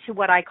went into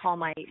what I call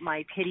my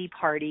pity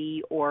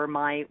party, or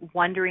my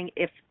wondering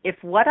if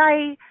what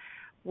I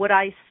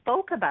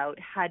spoke about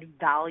had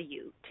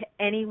value to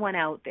anyone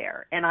out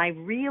there. And I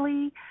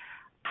really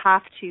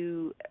have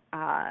to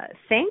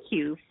thank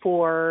you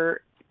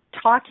for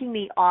talking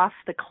me off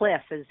the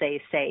cliff, as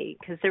they say,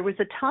 because there was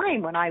a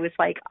time when I was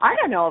like, I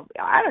don't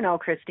know,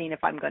 Christine,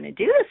 if I'm going to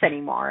do this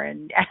anymore.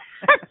 And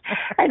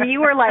and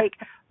you were like,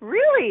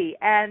 really?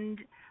 And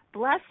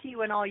bless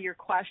you and all your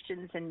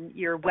questions and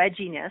your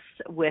wedginess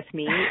with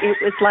me.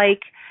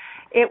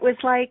 It was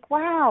like,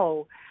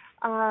 wow.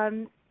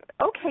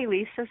 Okay,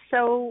 Lisa.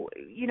 So,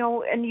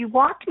 and you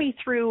walked me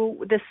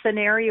through the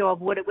scenario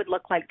of what it would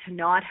look like to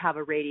not have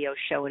a radio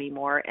show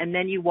anymore. And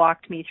then you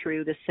walked me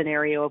through the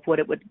scenario of what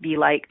it would be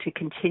like to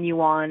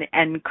continue on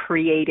and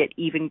create it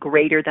even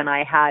greater than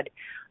I had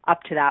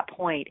up to that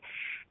point.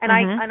 And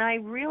mm-hmm. I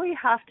really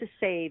have to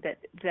say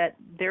that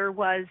there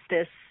was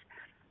this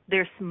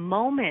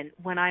moment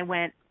when I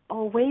went,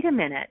 oh, wait a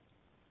minute.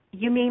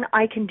 You mean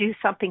I can do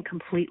something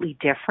completely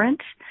different?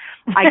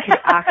 I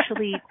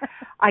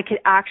could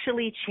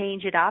actually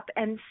change it up.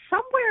 And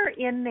somewhere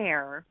in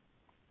there,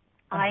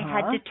 I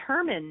had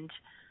determined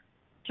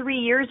 3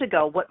 years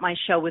ago what my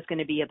show was going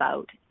to be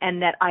about,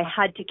 and that I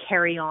had to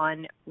carry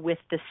on with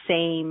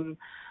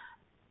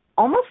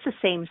almost the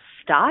same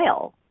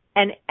style.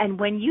 And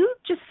when you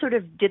just sort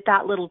of did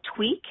that little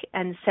tweak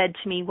and said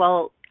to me,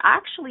 well,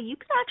 actually, you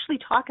can actually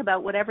talk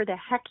about whatever the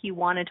heck you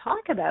want to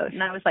talk about.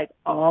 And I was like,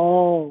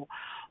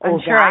 I'm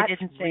sure I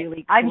didn't say.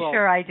 Really cool. I'm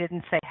sure I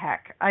didn't say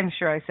heck. I'm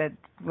sure I said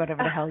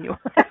whatever the hell you.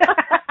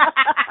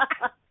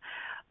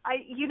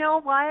 You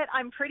know what?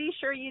 I'm pretty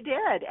sure you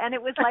did, and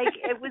it was like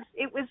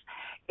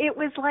it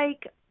was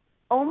like,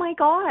 oh my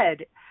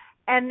God.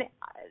 And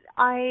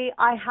I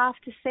have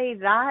to say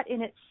that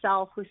in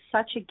itself was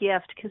such a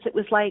gift, because it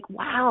was like,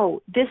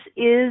 wow, this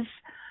is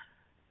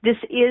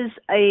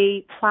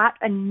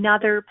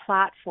another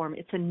platform.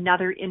 It's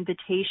another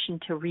invitation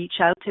to reach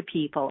out to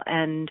people.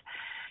 And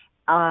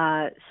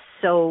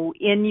So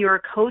in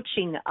your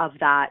coaching of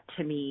that,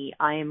 to me,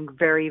 I am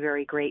very,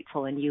 very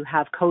grateful. And you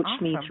have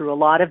coached me through a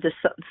lot of the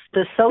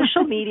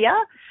social media.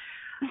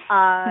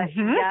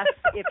 Yes,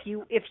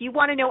 if you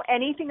want to know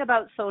anything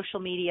about social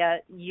media,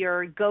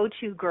 your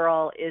go-to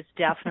girl is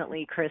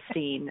definitely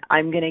Christine.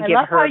 I'm going to give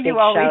her a big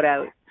shout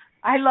out.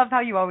 I love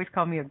how you always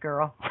call me a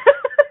girl.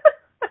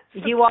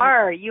 You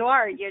are. You're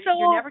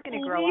never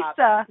going to grow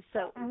Lisa, up.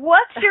 So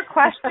what's your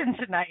question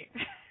tonight?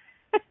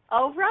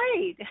 Oh,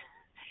 right.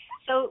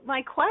 So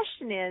my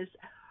question is,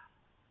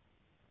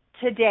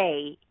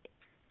 today,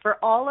 for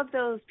all of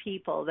those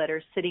people that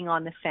are sitting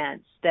on the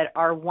fence that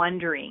are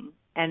wondering,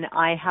 and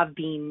I have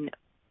been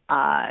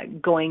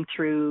going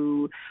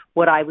through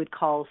what I would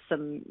call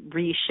some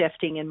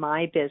reshifting in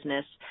my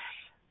business,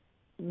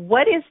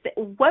 what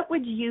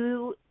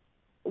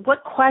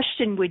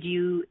question would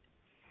you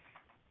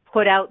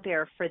put out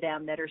there for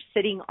them that are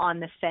sitting on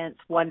the fence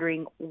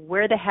wondering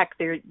where the heck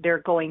they're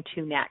going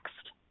to next?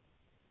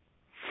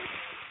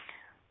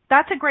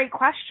 That's a great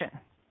question.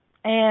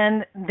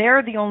 And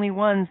they're the only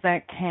ones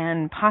that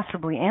can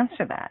possibly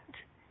answer that.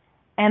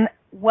 And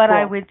what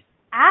I would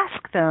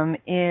ask them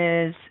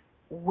is,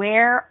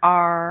 where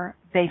are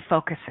they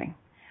focusing?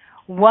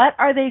 What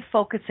are they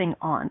focusing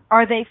on?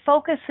 Are they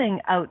focusing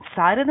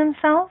outside of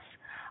themselves?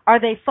 Are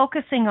they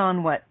focusing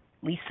on what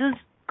Lisa's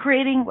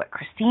creating, what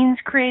Christine's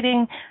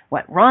creating,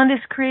 what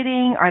Rhonda's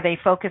creating? Are they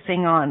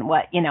focusing on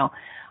what,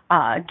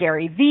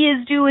 Gary Vee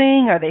is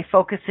doing? Are they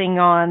focusing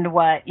on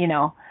what,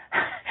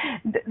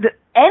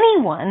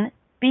 anyone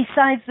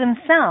besides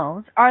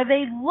themselves? Are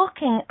they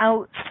looking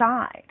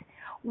outside?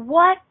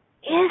 What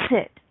is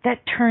it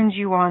that turns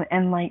you on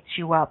and lights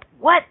you up?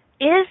 What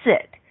is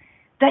it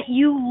that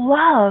you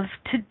love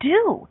to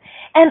do?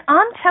 And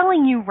I'm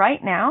telling you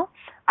right now,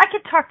 I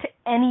could talk to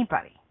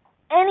anybody,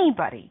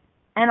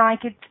 and I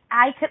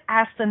could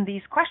ask them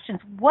these questions.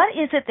 What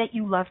is it that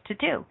you love to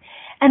do?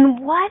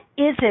 And what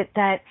is it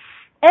that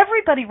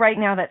everybody right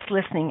now that's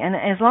listening, and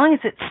as long as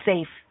it's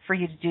safe for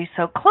you to do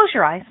so, close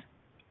your eyes,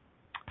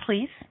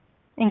 please,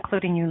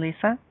 including you,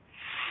 Lisa.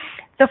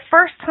 The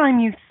first time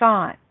you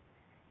thought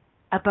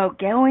about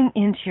going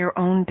into your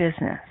own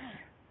business,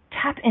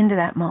 tap into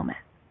that moment.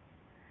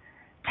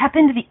 Tap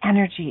into the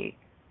energy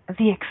of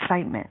the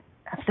excitement,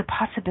 of the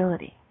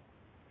possibility.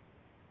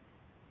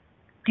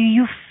 Do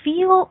you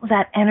feel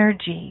that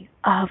energy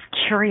of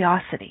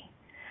curiosity,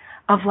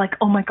 of like,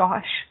 oh my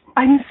gosh,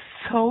 I'm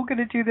so going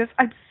to do this.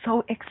 I'm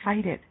so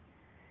excited.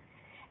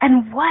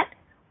 And what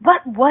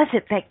was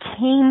it that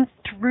came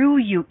through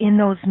you in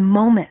those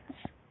moments?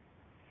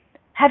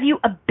 Have you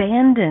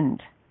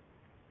abandoned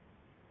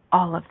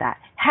all of that?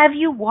 Have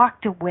you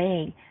walked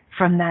away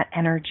from that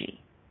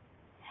energy?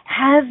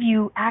 Have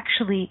you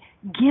actually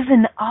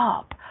given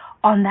up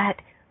on that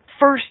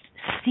first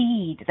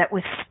seed that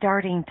was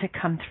starting to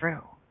come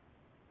through?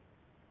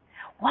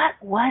 What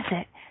was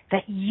it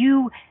that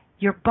you,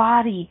 your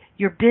body,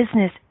 your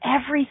business,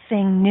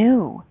 everything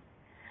knew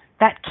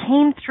that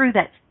came through,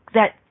 that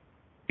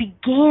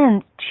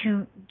began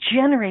to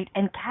generate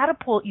and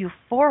catapult you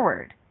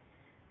forward,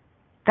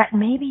 that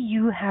maybe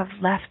you have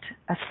left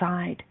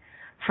aside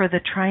for the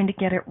trying to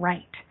get it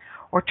right,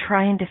 or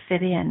trying to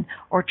fit in,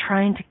 or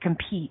trying to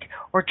compete,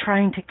 or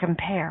trying to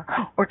compare,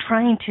 or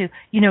trying to,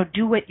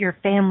 do what your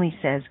family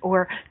says,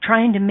 or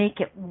trying to make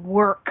it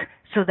work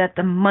so that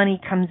the money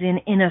comes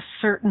in a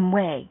certain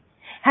way?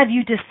 Have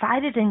you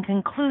decided and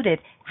concluded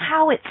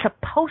how it's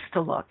supposed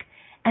to look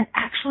and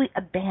actually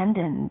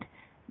abandoned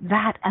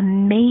that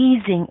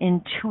amazing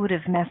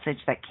intuitive message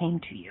that came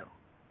to you?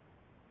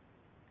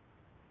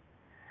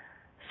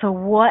 So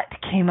what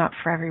came up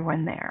for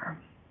everyone there?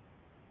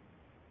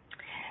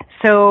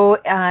 So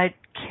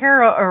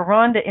Carol or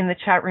Rhonda in the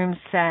chat room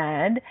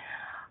said,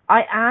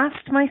 I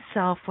asked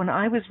myself when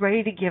I was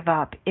ready to give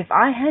up, if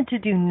I had to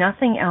do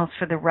nothing else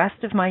for the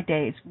rest of my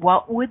days,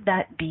 what would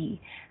that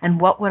be?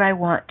 And what would I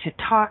want to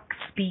talk,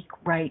 speak,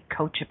 write,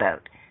 coach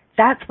about?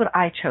 That's what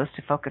I chose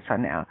to focus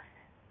on now.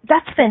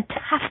 That's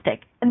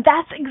fantastic. And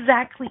that's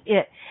exactly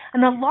it.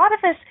 And a lot of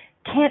us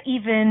can't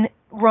even,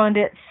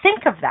 Rhonda,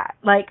 think of that.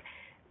 Like,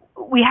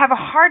 we have a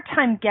hard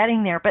time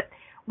getting there. But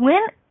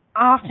when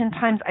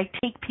oftentimes I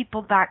take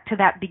people back to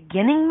that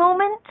beginning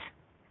moment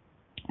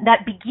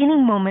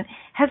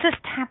has us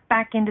tap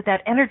back into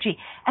that energy.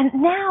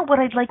 And now what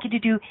I'd like you to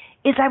do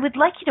is I would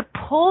like you to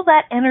pull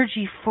that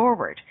energy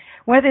forward,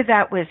 whether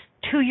that was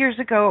 2 years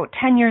ago,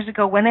 10 years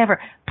ago, whenever.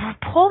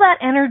 Pull that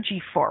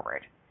energy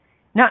forward.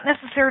 Not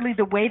necessarily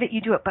the way that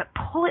you do it, but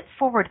pull it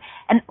forward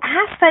and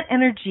ask that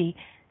energy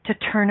to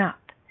turn up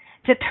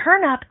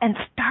and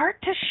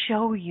start to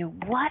show you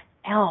what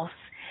else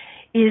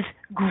is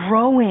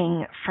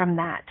growing from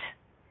that.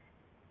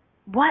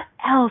 What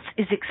else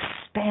is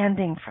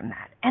expanding from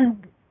that?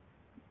 And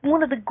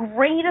one of the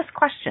greatest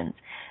questions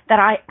that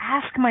I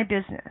ask my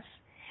business,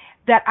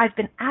 that I've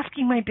been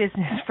asking my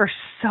business for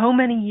so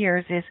many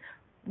years, is,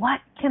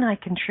 what can I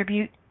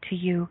contribute to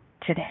you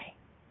today?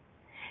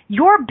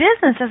 Your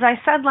business, as I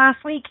said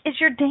last week, is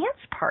your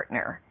dance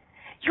partner.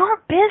 Your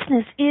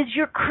business is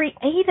your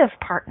creative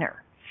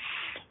partner.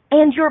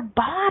 And your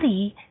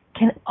body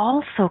can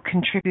also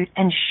contribute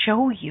and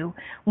show you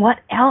what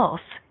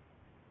else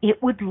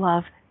it would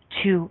love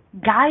to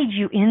guide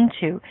you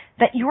into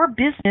that your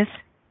business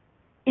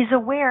is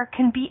aware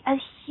can be a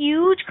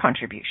huge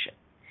contribution.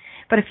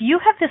 But if you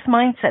have this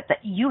mindset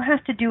that you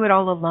have to do it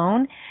all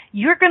alone,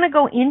 you're going to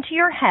go into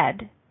your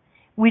head,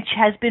 which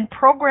has been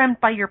programmed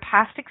by your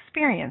past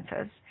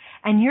experiences,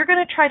 and you're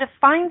going to try to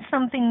find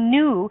something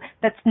new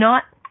that's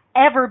not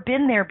ever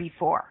been there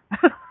before.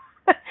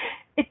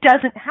 It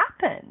doesn't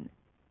happen.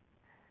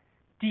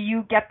 Do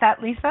you get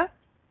that, Lisa?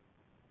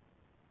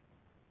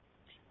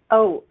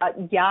 Oh,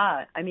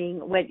 yeah. I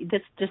mean,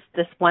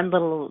 this one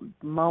little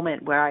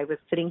moment where I was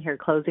sitting here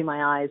closing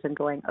my eyes and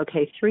going,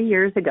 okay, 3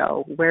 years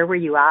ago, where were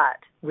you at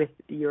with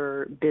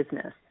your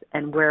business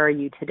and where are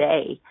you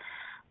today?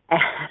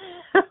 And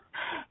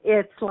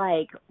it's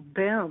like,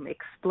 boom,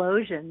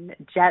 explosion,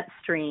 jet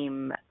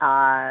stream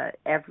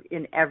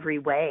in every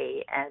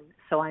way. And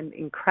so I'm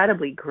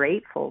incredibly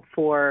grateful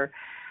for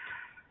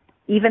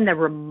even the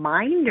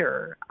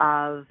reminder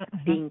of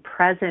being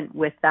present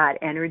with that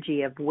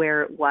energy of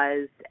where it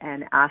was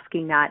and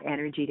asking that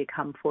energy to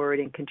come forward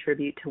and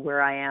contribute to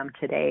where I am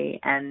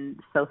today. And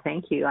so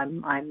thank you.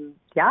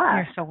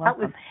 You're so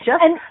welcome.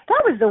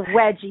 That was the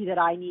wedgie that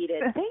I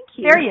needed. Thank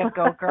you. There you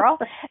go, girl.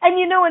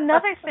 And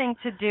another thing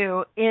to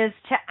do is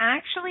to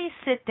actually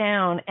sit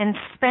down and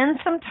spend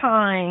some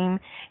time,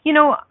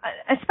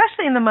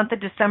 especially in the month of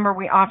December,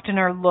 we often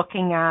are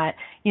looking at,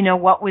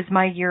 what was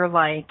my year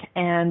like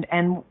and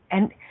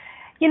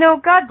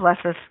God bless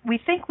us. We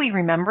think we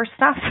remember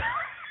stuff.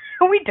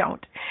 We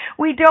don't.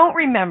 We don't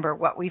remember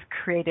what we've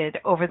created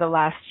over the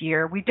last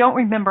year. We don't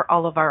remember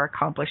all of our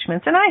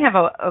accomplishments. And I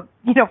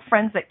have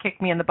friends that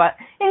kick me in the butt,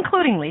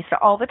 including Lisa,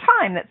 all the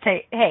time that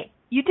say, hey,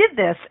 you did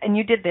this and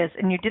you did this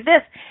and you did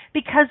this,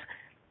 because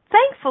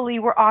thankfully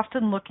we're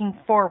often looking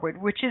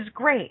forward, which is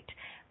great.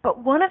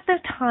 But one of the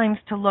times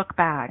to look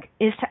back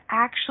is to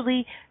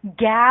actually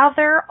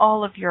gather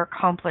all of your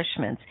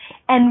accomplishments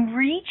and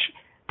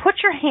put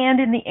your hand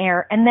in the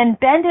air and then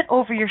bend it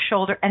over your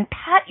shoulder and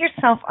pat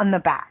yourself on the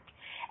back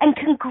and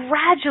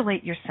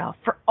congratulate yourself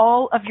for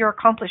all of your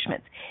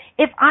accomplishments.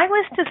 If I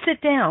was to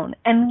sit down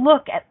and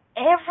look at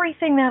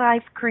everything that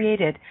I've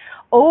created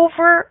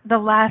over the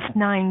last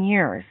 9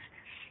 years,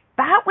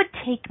 that would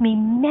take me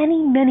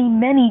many, many,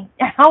 many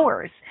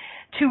hours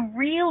to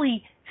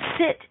really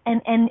sit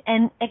and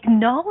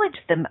acknowledge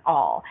them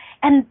all.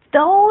 And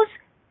those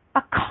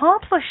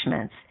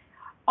accomplishments,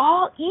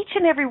 each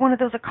and every one of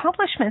those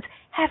accomplishments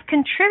have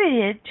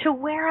contributed to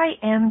where I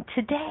am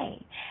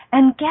today.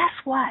 And guess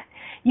what?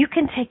 You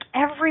can take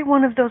every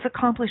one of those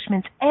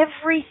accomplishments,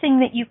 everything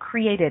that you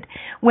created,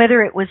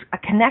 whether it was a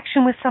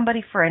connection with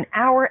somebody for an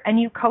hour and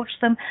you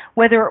coached them,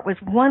 whether it was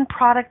one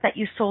product that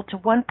you sold to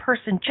one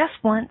person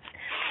just once,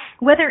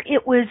 whether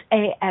it was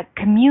a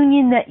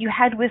communion that you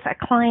had with a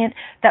client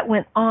that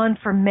went on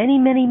for many,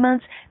 many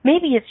months.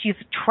 Maybe it's you've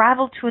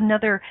traveled to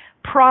another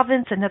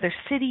province, another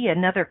city,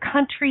 another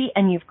country,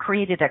 and you've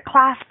created a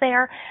class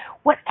there.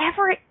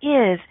 Whatever it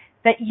is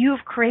that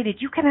you've created,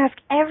 you can ask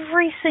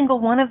every single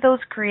one of those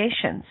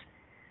creations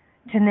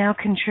to now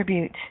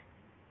contribute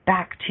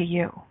back to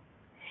you.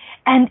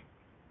 And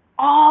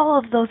all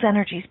of those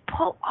energies,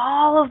 pull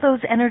all of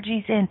those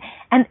energies in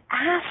and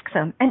ask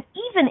them. And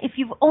even if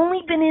you've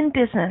only been in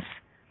business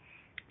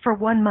for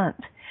 1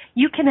 month,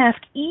 you can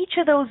ask each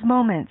of those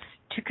moments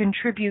to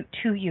contribute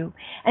to you.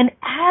 And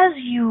as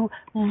you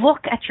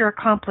look at your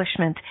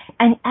accomplishments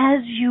and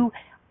as you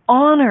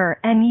honor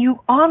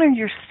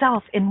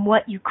yourself in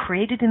what you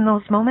created in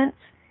those moments,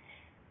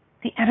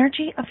 the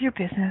energy of your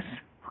business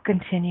will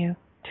continue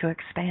to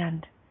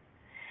expand.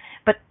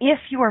 But if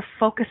you are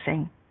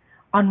focusing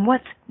on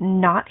what's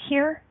not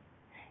here,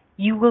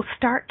 you will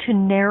start to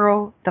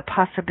narrow the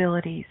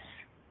possibilities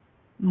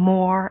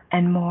more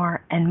and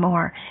more and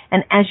more.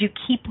 And as you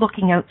keep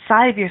looking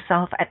outside of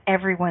yourself at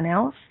everyone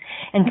else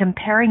and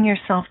comparing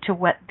yourself to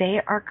what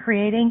they are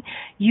creating,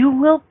 you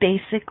will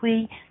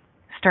basically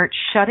start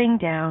shutting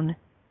down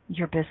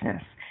your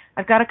business.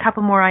 I've got a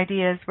couple more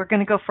ideas. We're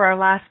going to go for our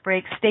last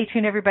break. Stay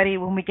tuned, everybody.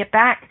 When we get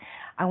back,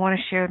 I want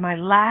to share my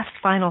last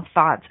final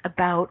thoughts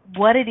about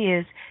what it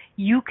is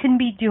you can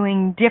be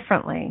doing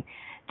differently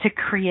to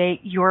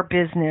create your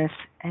business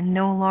and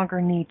no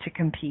longer need to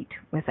compete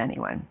with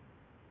anyone.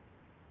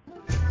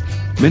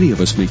 Many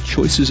of us make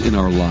choices in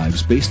our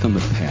lives based on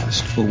the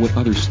past or what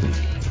others think.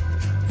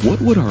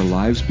 What would our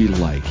lives be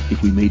like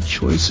if we made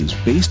choices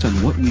based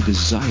on what we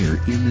desire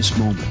in this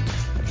moment?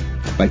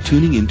 By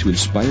tuning into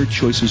Inspired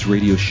Choices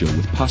radio show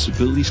with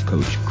Possibilities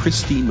Coach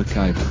Christine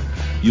McIver,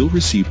 you'll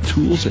receive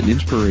tools and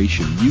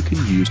inspiration you can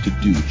use to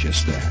do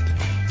just that.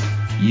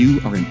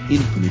 You are an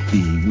infinite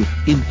being with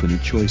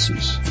infinite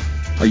choices.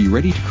 Are you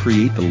ready to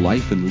create the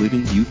life and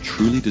living you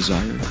truly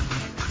desire?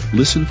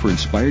 Listen for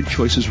Inspired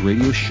Choices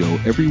radio show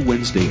every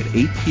Wednesday at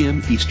 8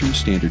 p.m. Eastern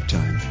Standard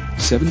Time,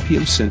 7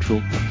 p.m.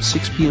 Central,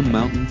 6 p.m.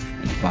 Mountain,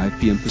 and 5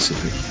 p.m.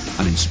 Pacific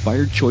on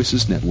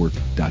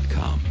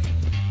InspiredChoicesNetwork.com.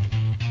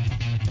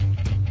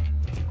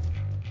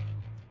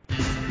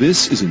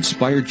 This is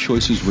Inspired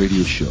Choices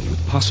Radio Show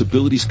with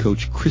Possibilities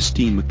Coach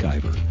Christine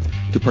McIver.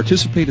 To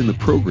participate in the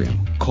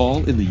program,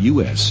 call in the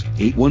U.S.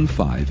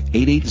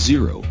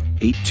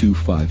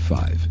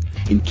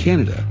 815-880-8255. In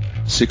Canada,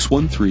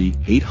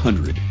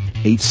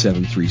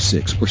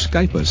 613-800-8736 or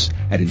Skype us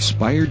at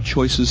Inspired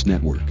Choices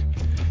Network.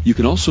 You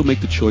can also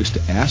make the choice to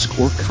ask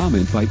or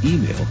comment by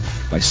email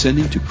by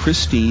sending to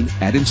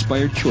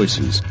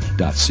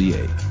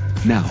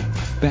Christine@inspiredchoices.ca. Now,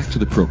 back to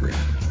the program.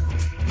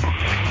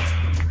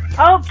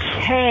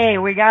 Okay,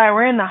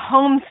 we're in the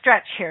home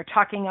stretch here,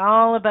 talking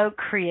all about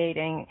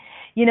creating.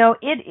 You know,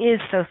 it is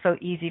so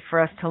easy for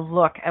us to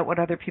look at what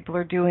other people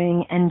are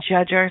doing and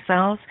judge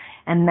ourselves,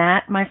 and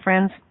that, my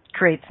friends,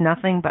 creates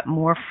nothing but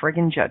more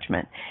friggin'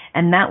 judgment.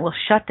 And that will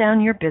shut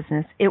down your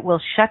business. It will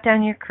shut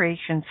down your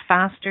creations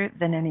faster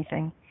than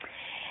anything.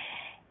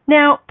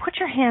 Now, put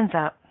your hands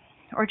up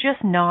or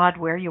just nod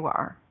where you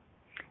are.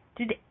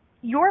 Did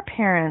your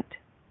parent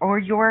or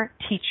your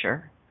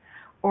teacher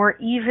or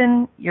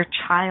even your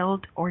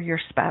child or your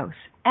spouse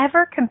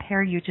ever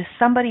compare you to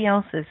somebody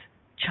else's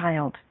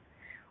child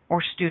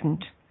or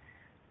student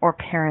or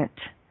parent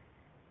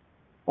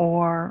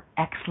or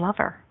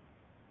ex-lover?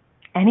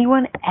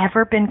 Anyone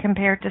ever been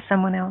compared to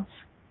someone else?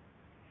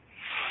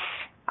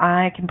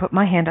 I can put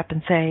my hand up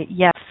and say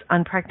yes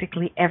on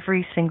practically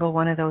every single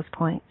one of those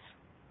points.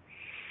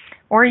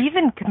 Or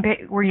even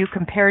were you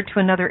compared to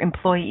another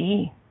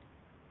employee?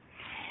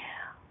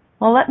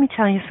 Well, let me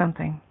tell you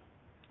something.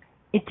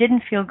 It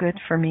didn't feel good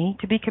for me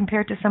to be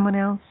compared to someone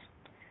else.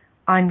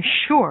 I'm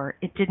sure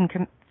it didn't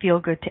feel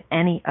good to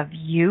any of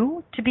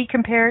you to be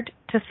compared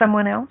to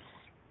someone else.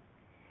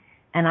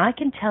 And I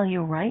can tell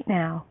you right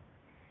now,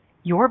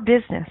 your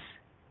business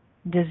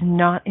does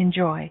not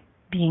enjoy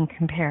being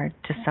compared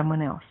to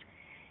someone else.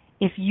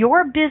 If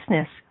your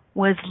business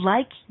was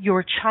like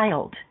your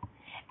child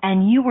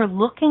and you were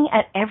looking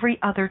at every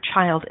other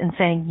child and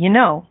saying, you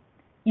know,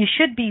 you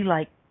should be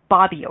like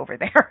Bobby over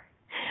there.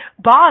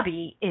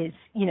 Bobby is,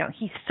 you know,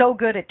 he's so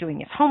good at doing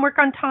his homework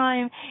on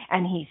time,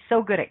 and he's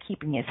so good at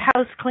keeping his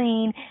house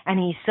clean, and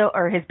his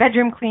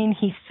bedroom clean.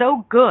 He's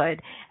so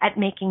good at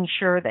making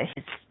sure that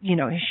his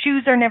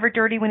shoes are never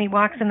dirty when he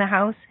walks in the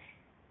house.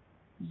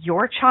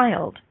 Your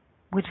child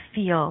would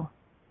feel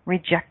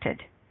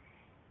rejected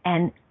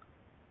and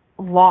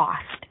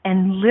lost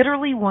and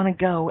literally want to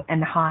go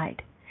and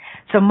hide.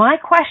 So my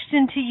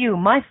question to you,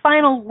 my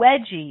final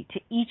wedgie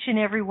to each and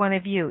every one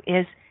of you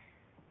is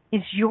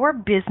your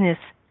business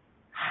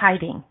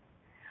hiding?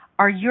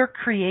 Are your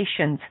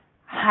creations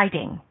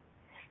hiding?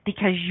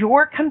 Because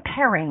you're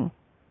comparing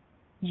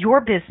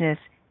your business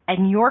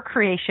and your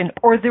creation,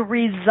 or the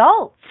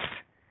results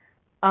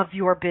of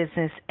your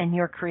business and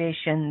your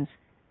creations,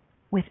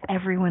 with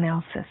everyone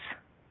else's.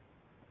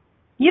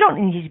 You don't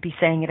need to be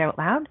saying it out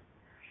loud,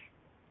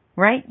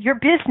 right? Your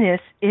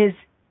business is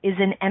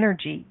an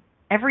energy.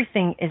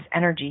 Everything is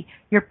energy.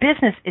 Your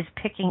business is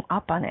picking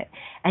up on it,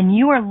 and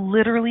you are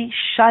literally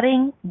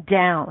shutting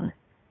down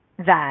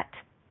that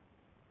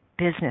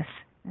business,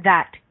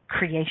 that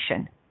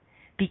creation,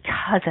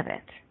 because of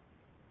it.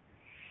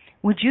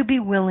 Would you be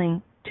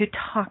willing to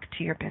talk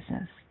to your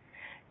business,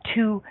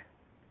 to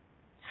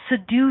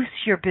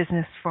seduce your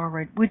business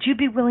forward? Would you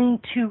be willing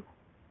to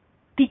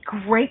be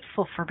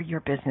grateful for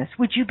your business?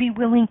 Would you be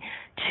willing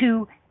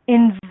to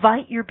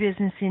invite your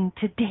business in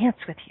to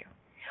dance with you?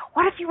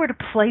 What if you were to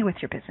play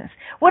with your business?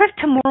 What if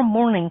tomorrow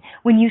morning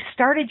when you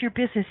started your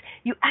business,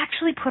 you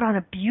actually put on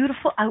a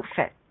beautiful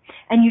outfit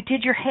and you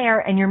did your hair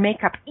and your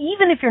makeup,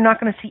 even if you're not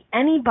going to see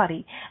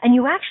anybody, and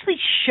you actually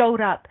showed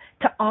up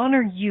to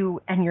honor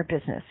you and your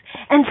business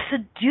and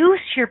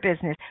seduce your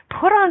business,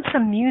 put on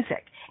some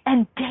music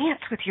and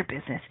dance with your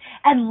business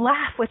and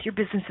laugh with your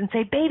business and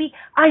say, baby,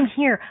 I'm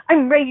here.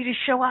 I'm ready to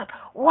show up.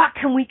 What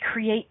can we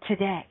create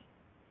today?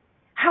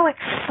 How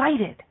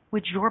excited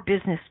would your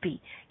business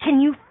be?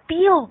 Can you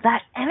feel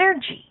that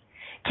energy?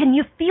 Can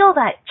you feel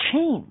that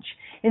change?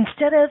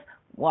 Instead of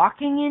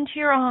walking into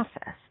your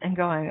office and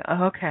going,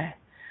 okay,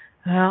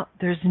 well,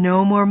 there's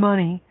no more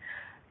money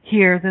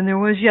here than there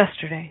was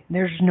yesterday.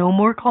 There's no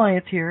more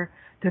clients here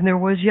than there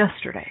was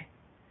yesterday.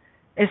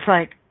 It's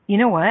like, you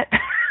know what?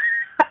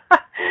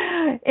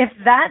 If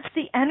that's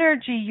the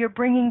energy you're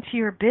bringing to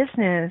your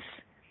business,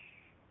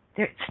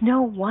 it's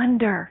no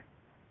wonder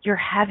you're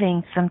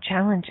having some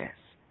challenges.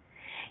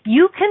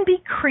 You can be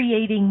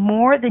creating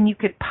more than you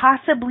could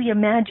possibly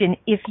imagine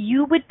if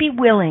you would be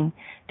willing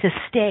to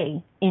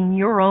stay in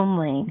your own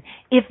lane,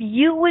 if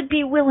you would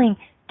be willing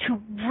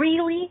to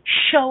really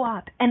show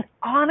up and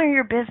honor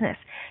your business.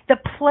 The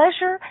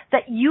pleasure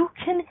that you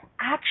can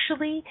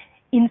actually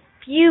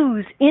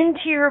infuse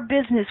into your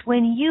business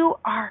when you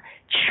are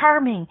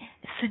charming,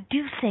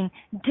 seducing,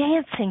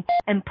 dancing,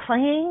 and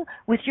playing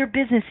with your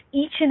business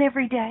each and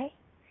every day,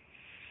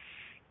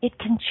 it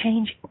can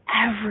change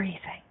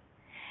everything.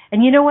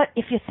 And you know what?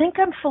 If you think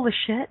I'm full of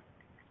shit,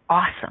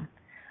 awesome.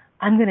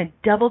 I'm going to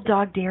double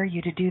dog dare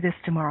you to do this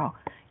tomorrow.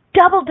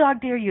 Double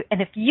dog dare you.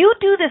 And if you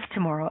do this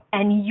tomorrow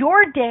and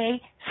your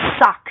day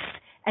sucks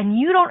and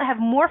you don't have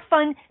more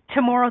fun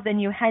tomorrow than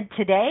you had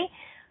today,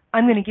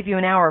 I'm going to give you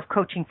an hour of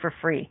coaching for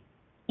free.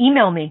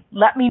 Email me.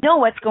 Let me know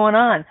what's going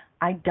on.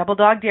 I double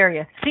dog dare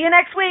you. See you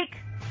next week.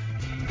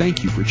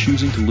 Thank you for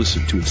choosing to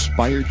listen to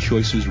Inspired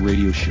Choices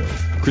Radio Show.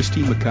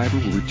 Christine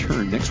McIver will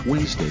return next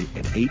Wednesday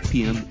at 8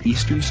 p.m.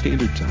 Eastern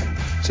Standard Time,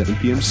 7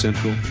 p.m.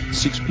 Central,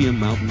 6 p.m.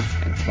 Mountain,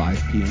 and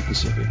 5 p.m.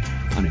 Pacific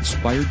on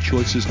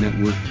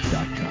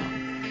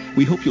InspiredChoicesNetwork.com.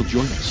 We hope you'll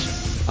join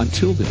us.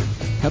 Until then,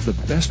 have the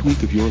best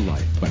week of your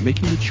life by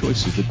making the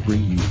choices that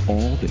bring you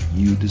all that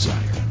you desire.